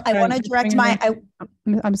want to direct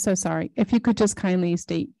I'm so sorry. If you could just kindly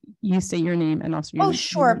state your name and also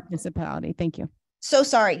your municipality. Thank you. So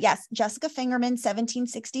sorry. Yes, Jessica Fingerman,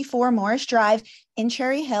 1764 Morris Drive in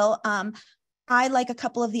Cherry Hill. I, like a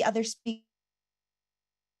couple of the other speakers,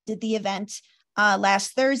 did the event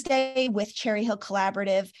last Thursday with Cherry Hill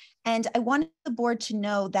Collaborative. And I wanted the board to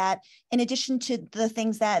know that in addition to the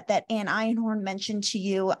things that Ann Einhorn mentioned to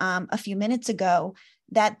you a few minutes ago,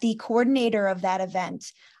 that the coordinator of that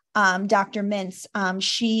event, Dr. Mintz,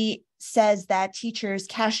 she says that teachers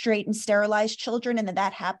castrate and sterilize children and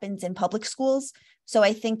that happens in public schools. So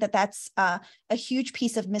I think that that's a huge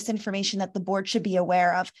piece of misinformation that the board should be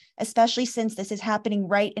aware of, especially since this is happening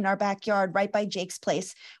right in our backyard, right by Jake's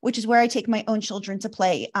place, which is where I take my own children to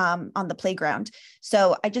play on the playground.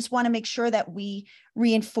 So I just want to make sure that we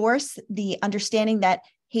reinforce the understanding that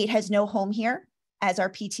hate has no home here, as our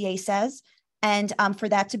PTA says, and for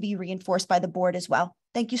that to be reinforced by the board as well.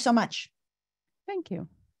 Thank you so much. Thank you.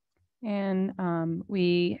 And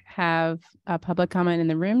we have a public comment in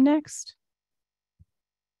the room next.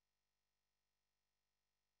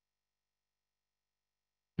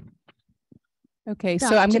 Okay,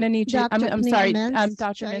 so I'm going to need you, I'm sorry,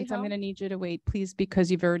 Dr. Mintz, I'm going to need you to wait, please, because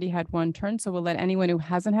you've already had one turn. So we'll let anyone who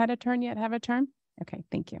hasn't had a turn yet have a turn. Okay,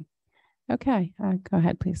 thank you. Okay, go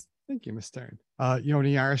ahead, please. Thank you, Ms. Stern.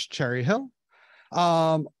 Yoni Yaris, Cherry Hill.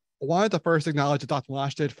 Wanted to first acknowledge that Dr.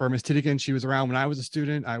 Lash did for Ms. Titigan. She was around when I was a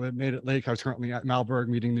student. I made it late. I was currently at Malberg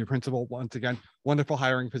meeting the new principal. Once again, wonderful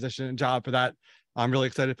hiring position and job for that. I'm really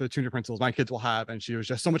excited for the 2 new principals my kids will have. And she was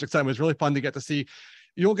just so much excitement. It was really fun to get to see.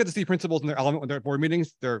 You don't get to see principals in their element when they're at board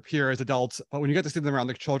meetings. They're here as adults, but when you get to see them around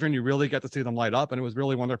the children, you really get to see them light up. And it was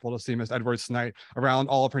really wonderful to see Ms. Edwards tonight around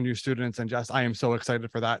all of her new students. And just, I am so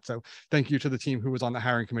excited for that. So thank you to the team who was on the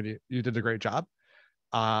hiring committee. You did a great job.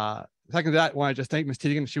 Second to that, I want to just thank Ms.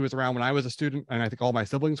 Titigan. She was around when I was a student, and I think all my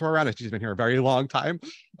siblings were around, and she's been here a very long time.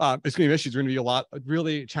 It's going to be, she's going to be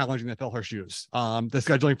really challenging to fill her shoes. The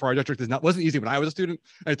scheduling for our district wasn't easy when I was a student,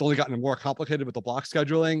 and it's only gotten more complicated with the block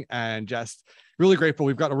scheduling, and just really grateful.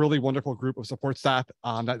 We've got a really wonderful group of support staff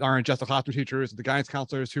that aren't just the classroom teachers, the guidance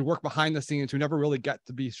counselors who work behind the scenes, who never really get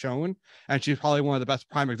to be shown, and she's probably one of the best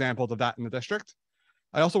prime examples of that in the district.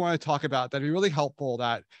 I also want to talk about that it'd be really helpful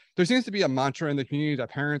that there seems to be a mantra in the community that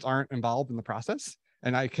parents aren't involved in the process.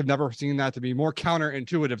 And I have never seen that to be more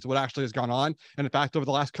counterintuitive to what actually has gone on. And in fact, over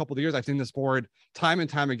the last couple of years, I've seen this board time and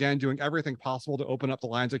time again doing everything possible to open up the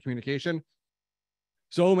lines of communication.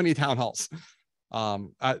 So many town halls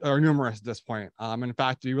are numerous at this point. In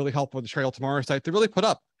fact, it'd be really helpful with the Trail Tomorrow site to really put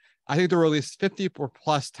up. I think there were at least 50 or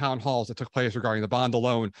plus town halls that took place regarding the bond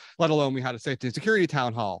alone, let alone we had a safety and security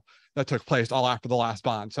town hall that took place all after the last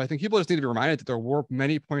bond. So I think people just need to be reminded that there were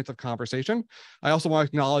many points of conversation. I also want to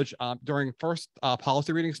acknowledge during first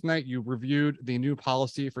policy readings tonight, you reviewed the new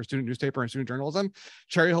policy for student newspaper and student journalism.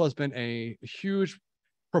 Cherry Hill has been a huge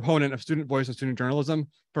proponent of student voice and student journalism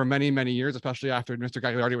for many, many years, especially after Mr.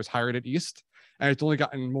 Gagliardi was hired at East. And it's only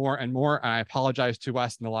gotten more and more. And I apologize to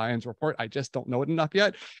West and the Lions report. I just don't know it enough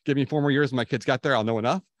yet. Give me 4 more years when my kids get there, I'll know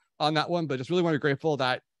enough on that one. But just really want to be grateful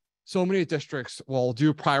that so many districts will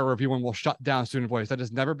do prior review and will shut down student voice. That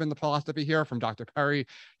has never been the philosophy here, from Dr. Perry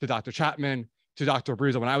to Dr. Chapman to Dr.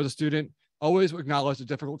 Abruzzo when I was a student. always acknowledge the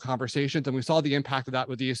difficult conversations. And we saw the impact of that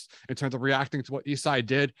with East in terms of reacting to what East Side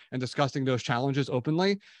did and discussing those challenges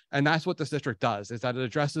openly. And that's what this district does, is that it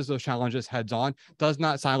addresses those challenges heads on, does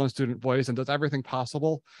not silence student voice, and does everything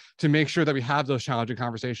possible to make sure that we have those challenging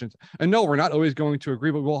conversations. And no, we're not always going to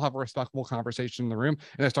agree, but we'll have a respectful conversation in the room.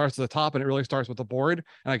 And it starts at the top, and it really starts with the board.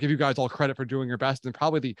 And I give you guys all credit for doing your best and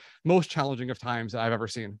probably the most challenging of times that I've ever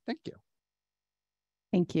seen. Thank you.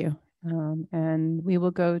 Thank you. And we will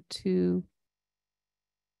go to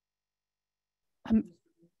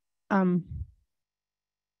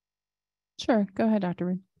sure, go ahead, Dr.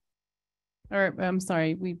 Reed. Or I'm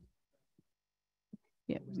sorry,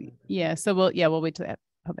 so we'll wait till that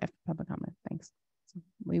public comment. Thanks. So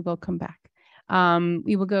we will come back.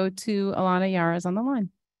 We will go to Alana Yaras on the line.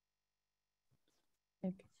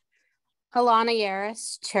 Alana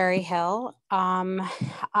Yaris, Cherry Hill.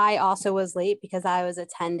 I also was late because I was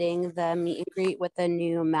attending the meet and greet with the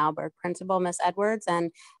new Malberg principal, Miss Edwards.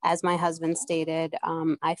 And as my husband stated,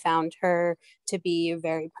 I found her to be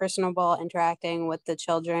very personable, interacting with the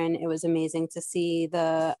children. It was amazing to see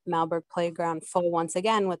the Malberg playground full once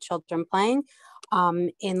again with children playing.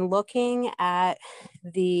 In looking at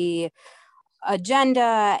the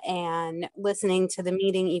agenda and listening to the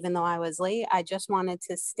meeting, even though I was late, I just wanted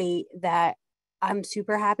to state that I'm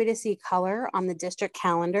super happy to see color on the district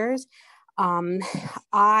calendars.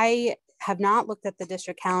 I have not looked at the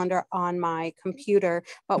district calendar on my computer,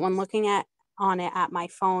 but when looking on it at my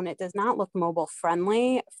phone, it does not look mobile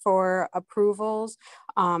friendly for approvals.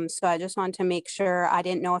 So I just wanted to make sure, I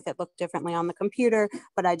didn't know if it looked differently on the computer,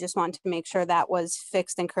 but I just wanted to make sure that was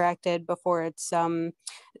fixed and corrected before it's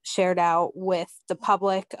shared out with the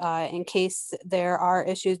public in case there are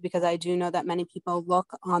issues, because I do know that many people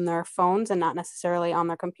look on their phones and not necessarily on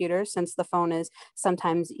their computers, since the phone is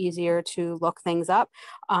sometimes easier to look things up.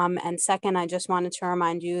 And second, I just wanted to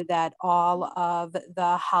remind you that all of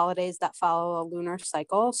the holidays that follow a lunar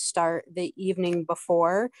cycle start the evening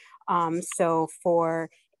before. So for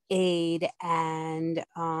Eid and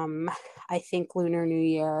I think Lunar New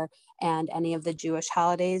Year and any of the Jewish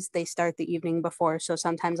holidays, they start the evening before. So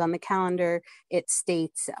sometimes on the calendar, it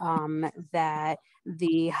states that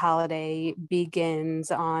the holiday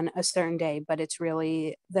begins on a certain day, but it's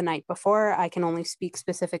really the night before. I can only speak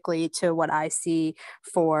specifically to what I see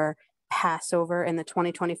for Passover in the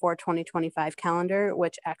 2024-2025 calendar,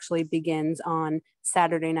 which actually begins on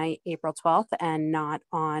Saturday night, April 12th, and not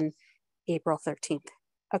on April 13th.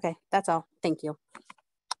 Okay, that's all. Thank you.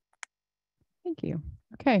 Thank you.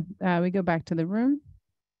 Okay, we go back to the room.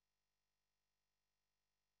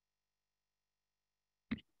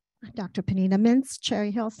 Dr. Panina Mintz,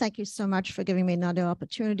 Cherry Hill, thank you so much for giving me another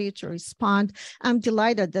opportunity to respond. I'm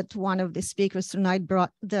delighted that one of the speakers tonight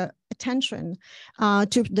brought the attention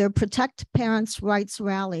to the Protect Parents' Rights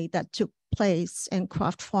rally that took place in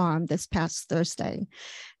Croft Farm this past Thursday.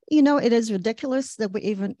 You know, it is ridiculous that we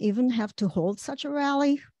even have to hold such a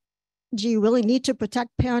rally. Do you really need to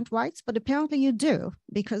protect parent rights? But apparently you do,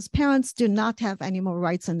 because parents do not have any more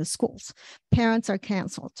rights in the schools. Parents are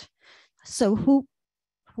canceled. So who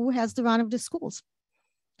has the run of the schools?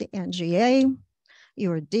 The NGA,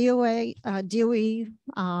 your DOE,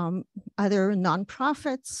 other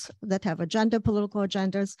nonprofits that have political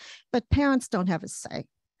agendas, but parents don't have a say.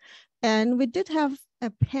 And we did have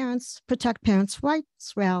a Protect Parents'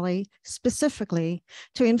 Rights rally specifically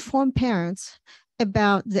to inform parents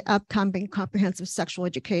about the upcoming comprehensive sexual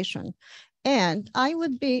education. And I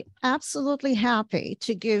would be absolutely happy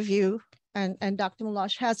to give you, and Dr.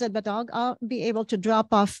 Malash has it, but I'll be able to drop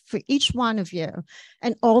off for each one of you.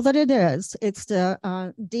 And all that it is, it's the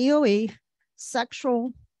DOE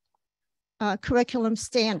sexual curriculum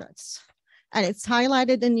standards. And it's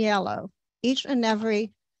highlighted in yellow, each and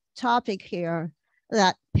every topic here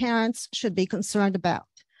that parents should be concerned about.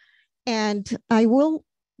 And I will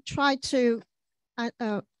try to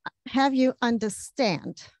have you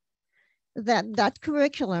understand that that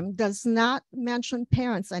curriculum does not mention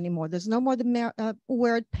parents anymore. There's no more the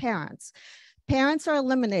word parents. Parents are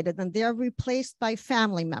eliminated and they're replaced by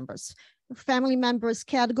family members. Family members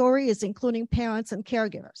category is including parents and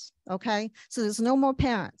caregivers, okay? So there's no more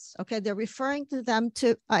parents, okay? They're referring to them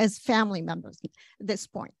as family members at this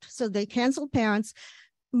point. So they canceled parents.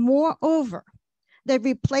 Moreover, they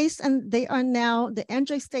replaced, and they are now, the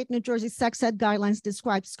NJ State New Jersey Sex Ed Guidelines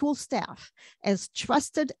describe school staff as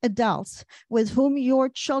trusted adults with whom your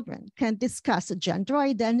children can discuss gender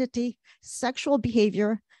identity, sexual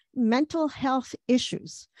behavior, mental health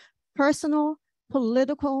issues, personal,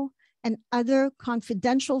 political, and other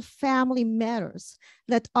confidential family matters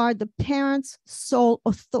that are the parent's sole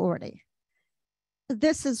authority.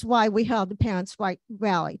 this is why we held the Parents' Right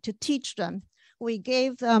Rally, to teach them. We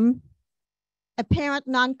gave them a parent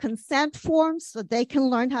non-consent form so they can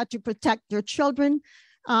learn how to protect their children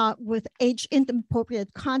with age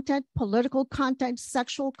inappropriate content, political content,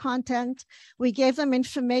 sexual content. We gave them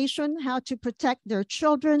information how to protect their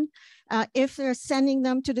children if they're sending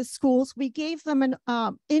them to the schools. We gave them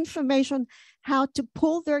an information how to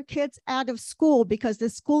pull their kids out of school because the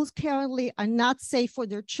schools currently are not safe for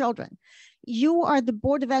their children. You are the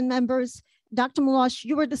Board of Ed members. Dr. Malash,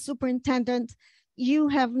 you are the superintendent. You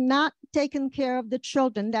have not taken care of the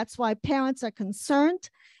children. That's why parents are concerned.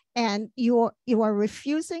 And you are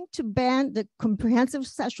refusing to ban the comprehensive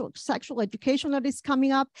sexual education that is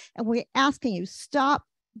coming up. And we're asking you, stop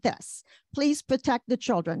this. Please protect the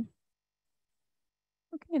children.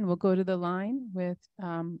 Okay, and we'll go to the line with,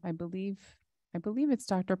 I believe it's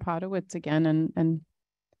Dr. Podowitz again. And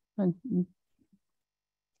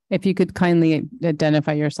if you could kindly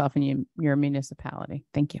identify yourself and your municipality.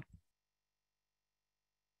 Thank you.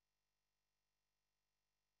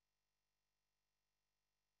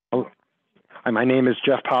 Hi, my name is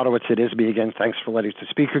Jeff Podowitz. It is me again. Thanks for letting us to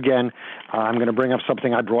speak again. I'm going to bring up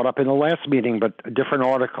something I brought up in the last meeting, but a different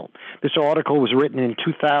article. This article was written in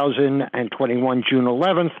 2021, June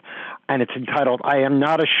 11th, and it's entitled, "I Am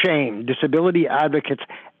Not Ashamed. Disability Advocates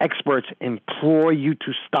Experts Implore You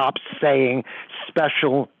to Stop Saying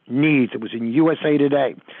Special Needs." It was in USA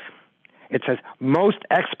Today. It says, "Most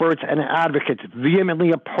experts and advocates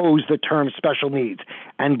vehemently oppose the term special needs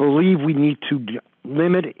and believe we need to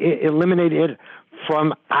eliminate it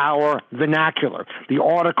from our vernacular."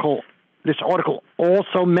 This article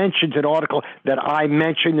also mentions an article that I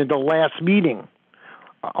mentioned in the last meeting,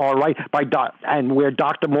 all right, and where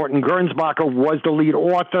Dr. Morton Gernsbacher was the lead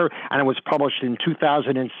author, and it was published in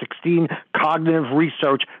 2016, Cognitive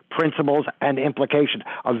Research, Principles and Implications,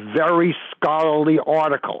 a very scholarly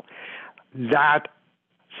article that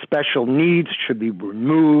special needs should be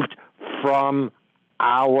removed from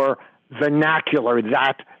our vernacular,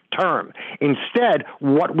 that term. Instead,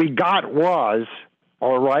 what we got was,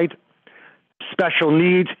 all right, special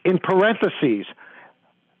needs in parentheses,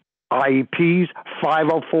 IEPs,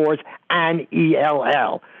 504s, and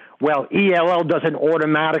ELL. Well, ELL doesn't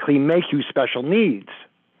automatically make you special needs,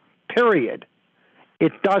 period.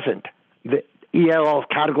 It doesn't. The ELL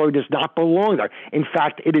category does not belong there. In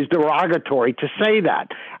fact, it is derogatory to say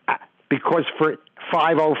that because for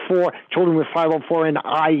 504, children with 504 and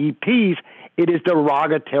IEPs, it is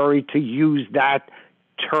derogatory to use that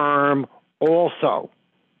term also.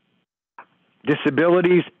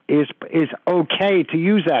 Disabilities is okay to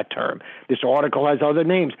use that term. This article has other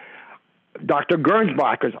names. Dr.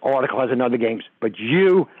 Gernsbacher's article has another names, but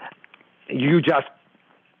you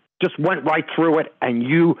just went right through it, and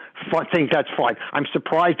you think that's fine. I'm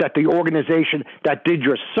surprised that the organization that did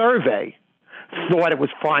your survey thought it was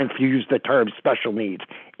fine for you to use the term special needs.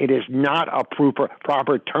 It is not a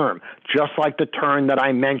proper term, just like the term that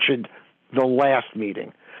I mentioned the last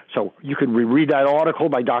meeting. So you could reread that article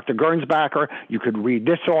by Dr. Gernsbacher, you could read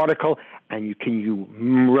this article, and you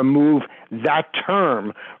remove that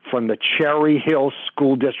term from the Cherry Hill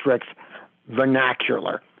School District's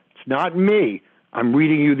vernacular. It's not me. I'm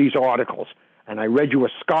reading you these articles, and I read you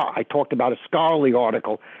I talked about a scholarly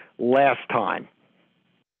article last time.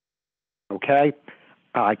 Okay?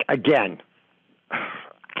 Again,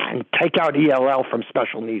 and take out ELL from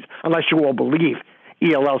special needs, unless you all believe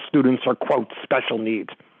ELL students are, quote, special needs.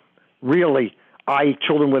 Really,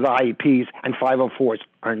 children with IEPs and 504s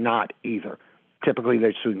are not either. Typically,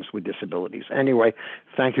 they're students with disabilities. Anyway,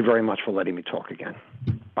 thank you very much for letting me talk again.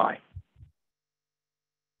 Bye.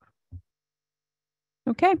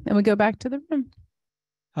 Okay, and we go back to the room.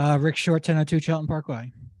 Rick Short, 1002 Chelton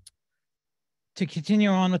Parkway. To continue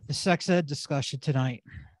on with the sex ed discussion tonight.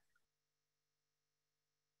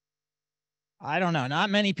 I don't know, not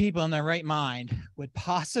many people in their right mind would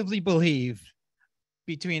possibly believe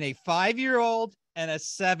between a 5-year-old and a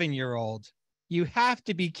 7-year-old. You have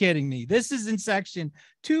to be kidding me. This is in section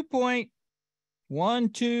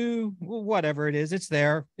 2.12, whatever it is. It's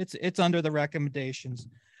there. It's under the recommendations.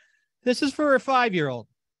 This is for a 5-year-old.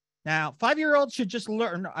 Now, 5-year-old should just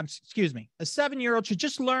learn, a 7-year-old should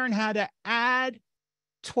just learn how to add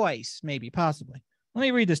twice, maybe, possibly. Let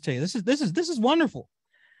me read this to you. This is wonderful.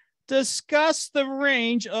 Discuss the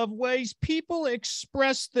range of ways people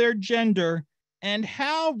express their gender and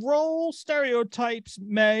how role stereotypes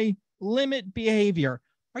may limit behavior.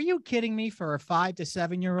 Are you kidding me? For a 5 to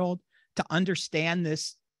 7-year-old to understand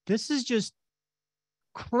this? This is just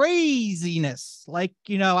craziness. Like,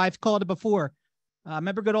 I've called it before.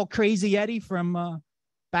 Remember good old Crazy Eddie from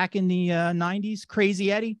back in the 90s?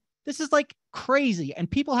 Crazy Eddie. This is like crazy, and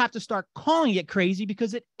people have to start calling it crazy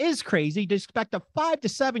because it is crazy to expect a 5 to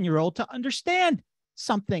 7-year-old to understand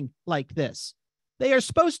something like this. They are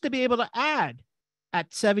supposed to be able to add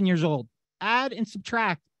at 7 years old, add and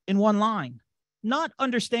subtract in one line, not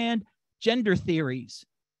understand gender theories.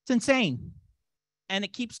 It's insane. And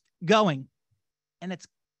it keeps going, and it's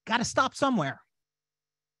got to stop somewhere.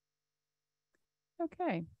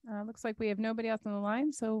 Okay, looks like we have nobody else on the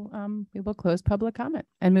line, so we will close public comment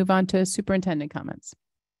and move on to superintendent comments.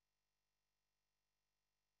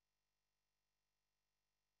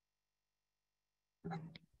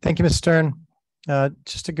 Thank you, Ms. Stern.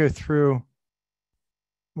 Just to go through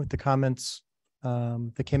with the comments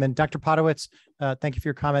that came in. Dr. Potowitz, thank you for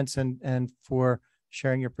your comments and for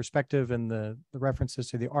sharing your perspective and the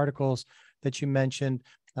references to the articles that you mentioned.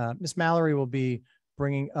 Ms. Mallory will be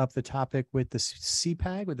bringing up the topic with the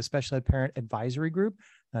CPAG, with the Special Ed Parent Advisory Group.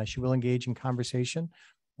 She will engage in conversation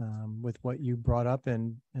with what you brought up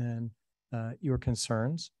and your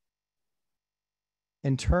concerns.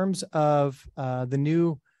 In terms of the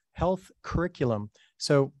new health curriculum,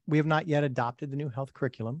 so we have not yet adopted the new health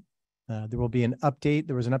curriculum. There will be an update.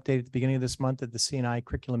 There was an update at the beginning of this month at the CNI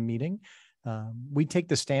curriculum meeting. We take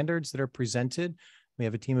the standards that are presented. We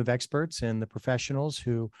have a team of experts and the professionals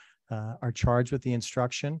who are charged with the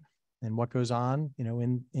instruction and what goes on,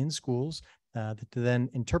 in schools, to then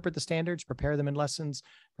interpret the standards, prepare them in lessons,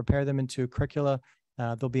 prepare them into curricula.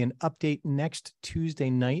 There'll be an update next Tuesday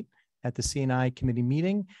night at the CNI committee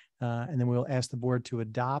meeting, and then we'll ask the board to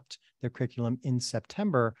adopt their curriculum in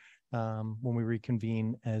September when we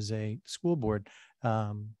reconvene as a school board.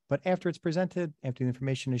 But after it's presented, after the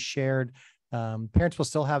information is shared, parents will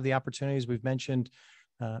still have the opportunities we've mentioned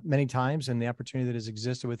many times, and the opportunity that has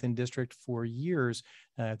existed within district for years.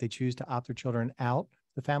 If they choose to opt their children out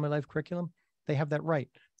the family life curriculum, they have that right.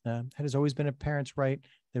 That has always been a parent's right.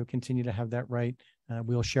 They will continue to have that right.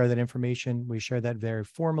 We'll share that information. We share that very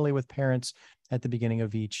formally with parents at the beginning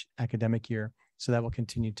of each academic year. So that will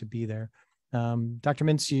continue to be there. Dr.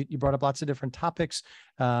 Mintz, you brought up lots of different topics.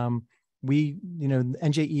 NJEA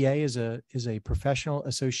is a professional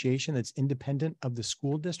association that's independent of the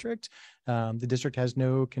school district. The district has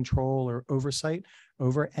no control or oversight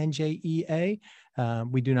over NJEA.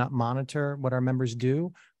 We do not monitor what our members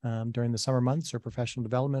do during the summer months or professional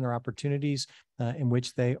development or opportunities in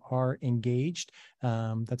which they are engaged.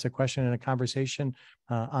 That's a question and a conversation,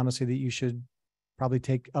 honestly, that you should probably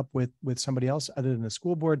take up with somebody else other than the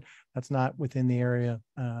school board. That's not within the area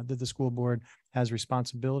that the school board has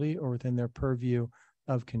responsibility or within their purview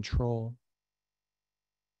of control.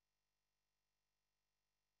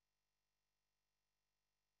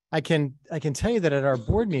 I can tell you that at our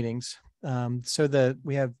board meetings,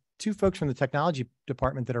 we have two folks from the technology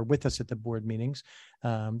department that are with us at the board meetings,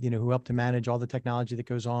 who help to manage all the technology that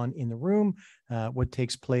goes on in the room, what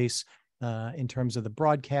takes place in terms of the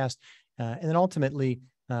broadcast, and then ultimately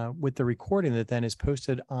with the recording that then is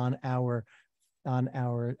posted on our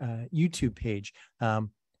YouTube page.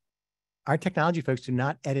 Our technology folks do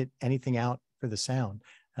not edit anything out for the sound.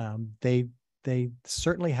 They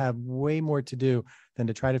certainly have way more to do than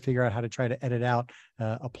to try to figure out how to try to edit out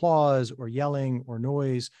applause or yelling or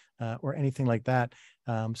noise or anything like that.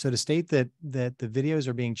 So to state that the videos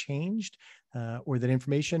are being changed or that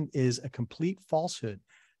information is a complete falsehood,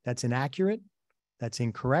 that's inaccurate, that's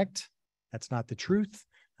incorrect, that's not the truth,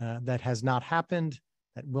 that has not happened,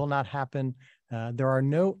 that will not happen. There are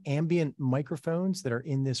no ambient microphones that are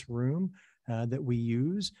in this room that we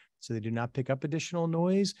use, so they do not pick up additional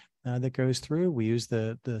noise that goes through. We use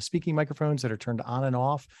the speaking microphones that are turned on and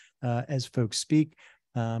off as folks speak,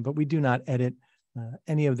 but we do not edit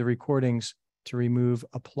any of the recordings to remove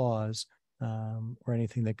applause or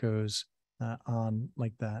anything that goes on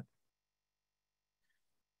like that.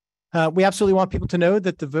 We absolutely want people to know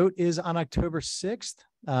that the vote is on October 6th.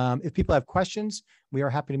 If people have questions, we are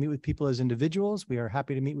happy to meet with people as individuals. We are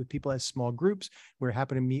happy to meet with people as small groups. We're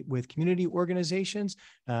happy to meet with community organizations.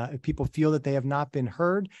 If people feel that they have not been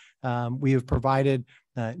heard, we have provided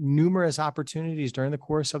numerous opportunities during the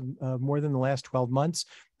course of more than the last 12 months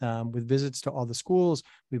with visits to all the schools.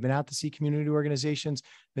 We've been out to see community organizations.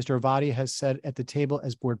 Mr. Avati has said at the table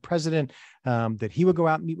as board president that he will go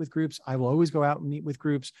out and meet with groups. I will always go out and meet with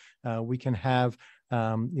groups. We can have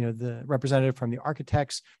the representative from the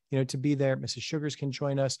architects, to be there. Mrs. Sugars can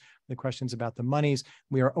join us. The questions about the monies.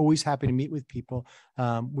 We are always happy to meet with people.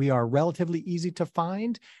 We are relatively easy to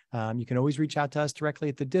find. You can always reach out to us directly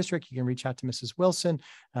at the district. You can reach out to Mrs. Wilson.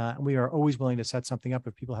 We are always willing to set something up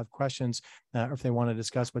if people have questions or if they want to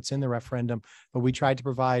discuss what's in the referendum. But we tried to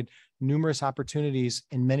provide numerous opportunities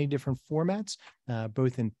in many different formats,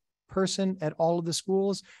 both in person at all of the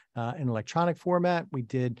schools in electronic format. We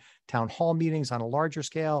did town hall meetings on a larger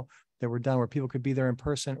scale that were done where people could be there in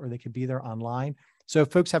person or they could be there online. So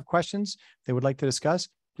if folks have questions they would like to discuss,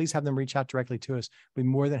 please have them reach out directly to us. We'd be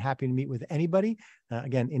more than happy to meet with anybody,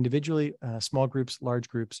 again, individually, small groups, large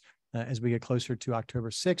groups, as we get closer to October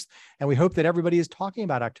 6th. And we hope that everybody is talking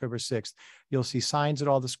about October 6th. You'll see signs at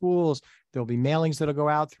all the schools. There'll be mailings that'll go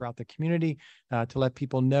out throughout the community to let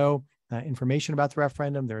people know information about the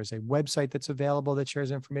referendum. There is a website that's available that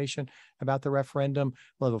shares information about the referendum.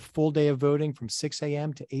 We'll have a full day of voting from 6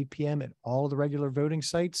 a.m. to 8 p.m. at all of the regular voting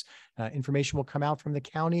sites. Information will come out from the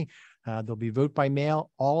county. There'll be vote by mail.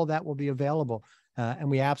 All of that will be available.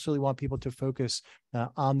 And we absolutely want people to focus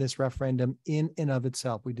on this referendum in and of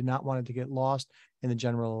itself. We do not want it to get lost in the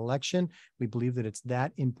general election. We believe that it's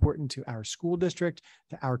that important to our school district,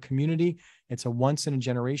 to our community. It's a once in a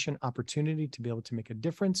generation opportunity to be able to make a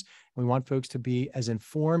difference. We want folks to be as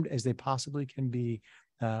informed as they possibly can be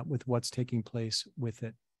with what's taking place with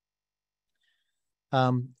it.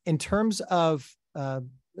 In terms of, there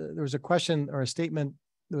was a question or a statement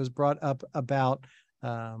that was brought up about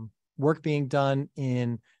work being done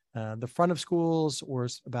in the front of schools, or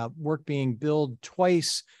about work being billed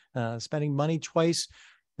twice, spending money twice.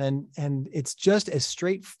 And it's just as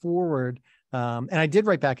straightforward. And I did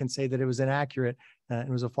write back and say that it was inaccurate. It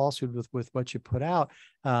was a falsehood with what you put out.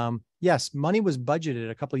 Yes, money was budgeted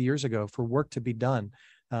a couple of years ago for work to be done.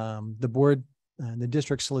 The board and the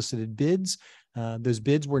district solicited bids. Those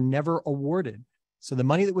bids were never awarded. So the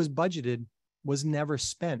money that was budgeted was never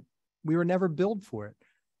spent. We were never billed for it.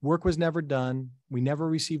 Work was never done. We never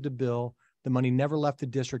received a bill. The money never left the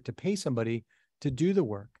district to pay somebody to do the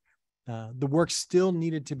work. The work still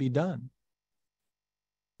needed to be done.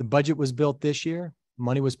 The budget was built this year.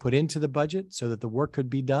 Money was put into the budget so that the work could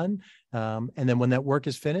be done. And then when that work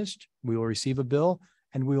is finished, we will receive a bill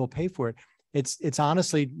and we will pay for it. It's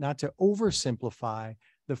honestly, not to oversimplify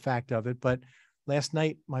the fact of it, but last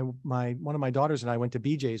night, one of my daughters and I went to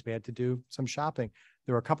BJ's. We had to do some shopping.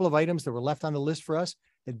 There were a couple of items that were left on the list for us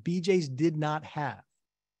that BJ's did not have.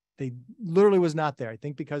 They literally was not there. I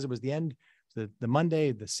think because it was the end, the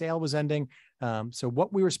Monday, the sale was ending. So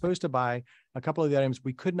what we were supposed to buy, a couple of the items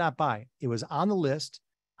we could not buy. It was on the list.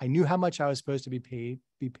 I knew how much I was supposed to be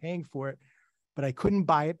paying for it, but I couldn't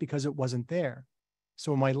buy it because it wasn't there.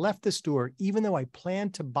 So when I left the store, even though I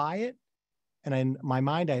planned to buy it, and in my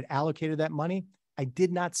mind, I had allocated that money, I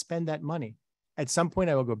did not spend that money. At some point,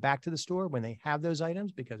 I will go back to the store when they have those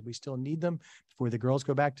items, because we still need them before the girls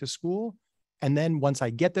go back to school. And then once I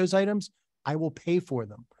get those items, I will pay for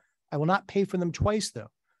them. I will not pay for them twice, though,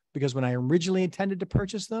 because when I originally intended to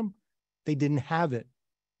purchase them, they didn't have it.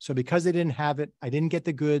 So because they didn't have it, I didn't get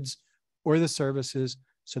the goods or the services.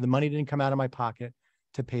 So the money didn't come out of my pocket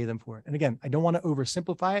to pay them for it. And again, I don't want to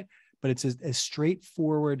oversimplify it, but it's as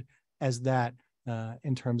straightforward as that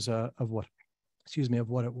in terms of what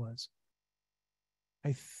it was.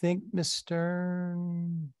 I think, Ms.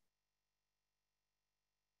 Stern,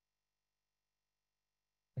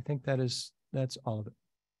 I think that's all of it.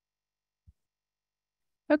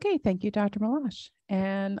 Okay, thank you, Dr. Malash.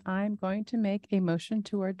 And I'm going to make a motion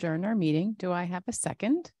to adjourn our meeting. Do I have a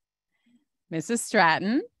second? Mrs.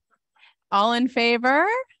 Stratton, all in favor?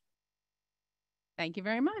 Thank you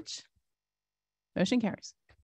very much. Motion carries.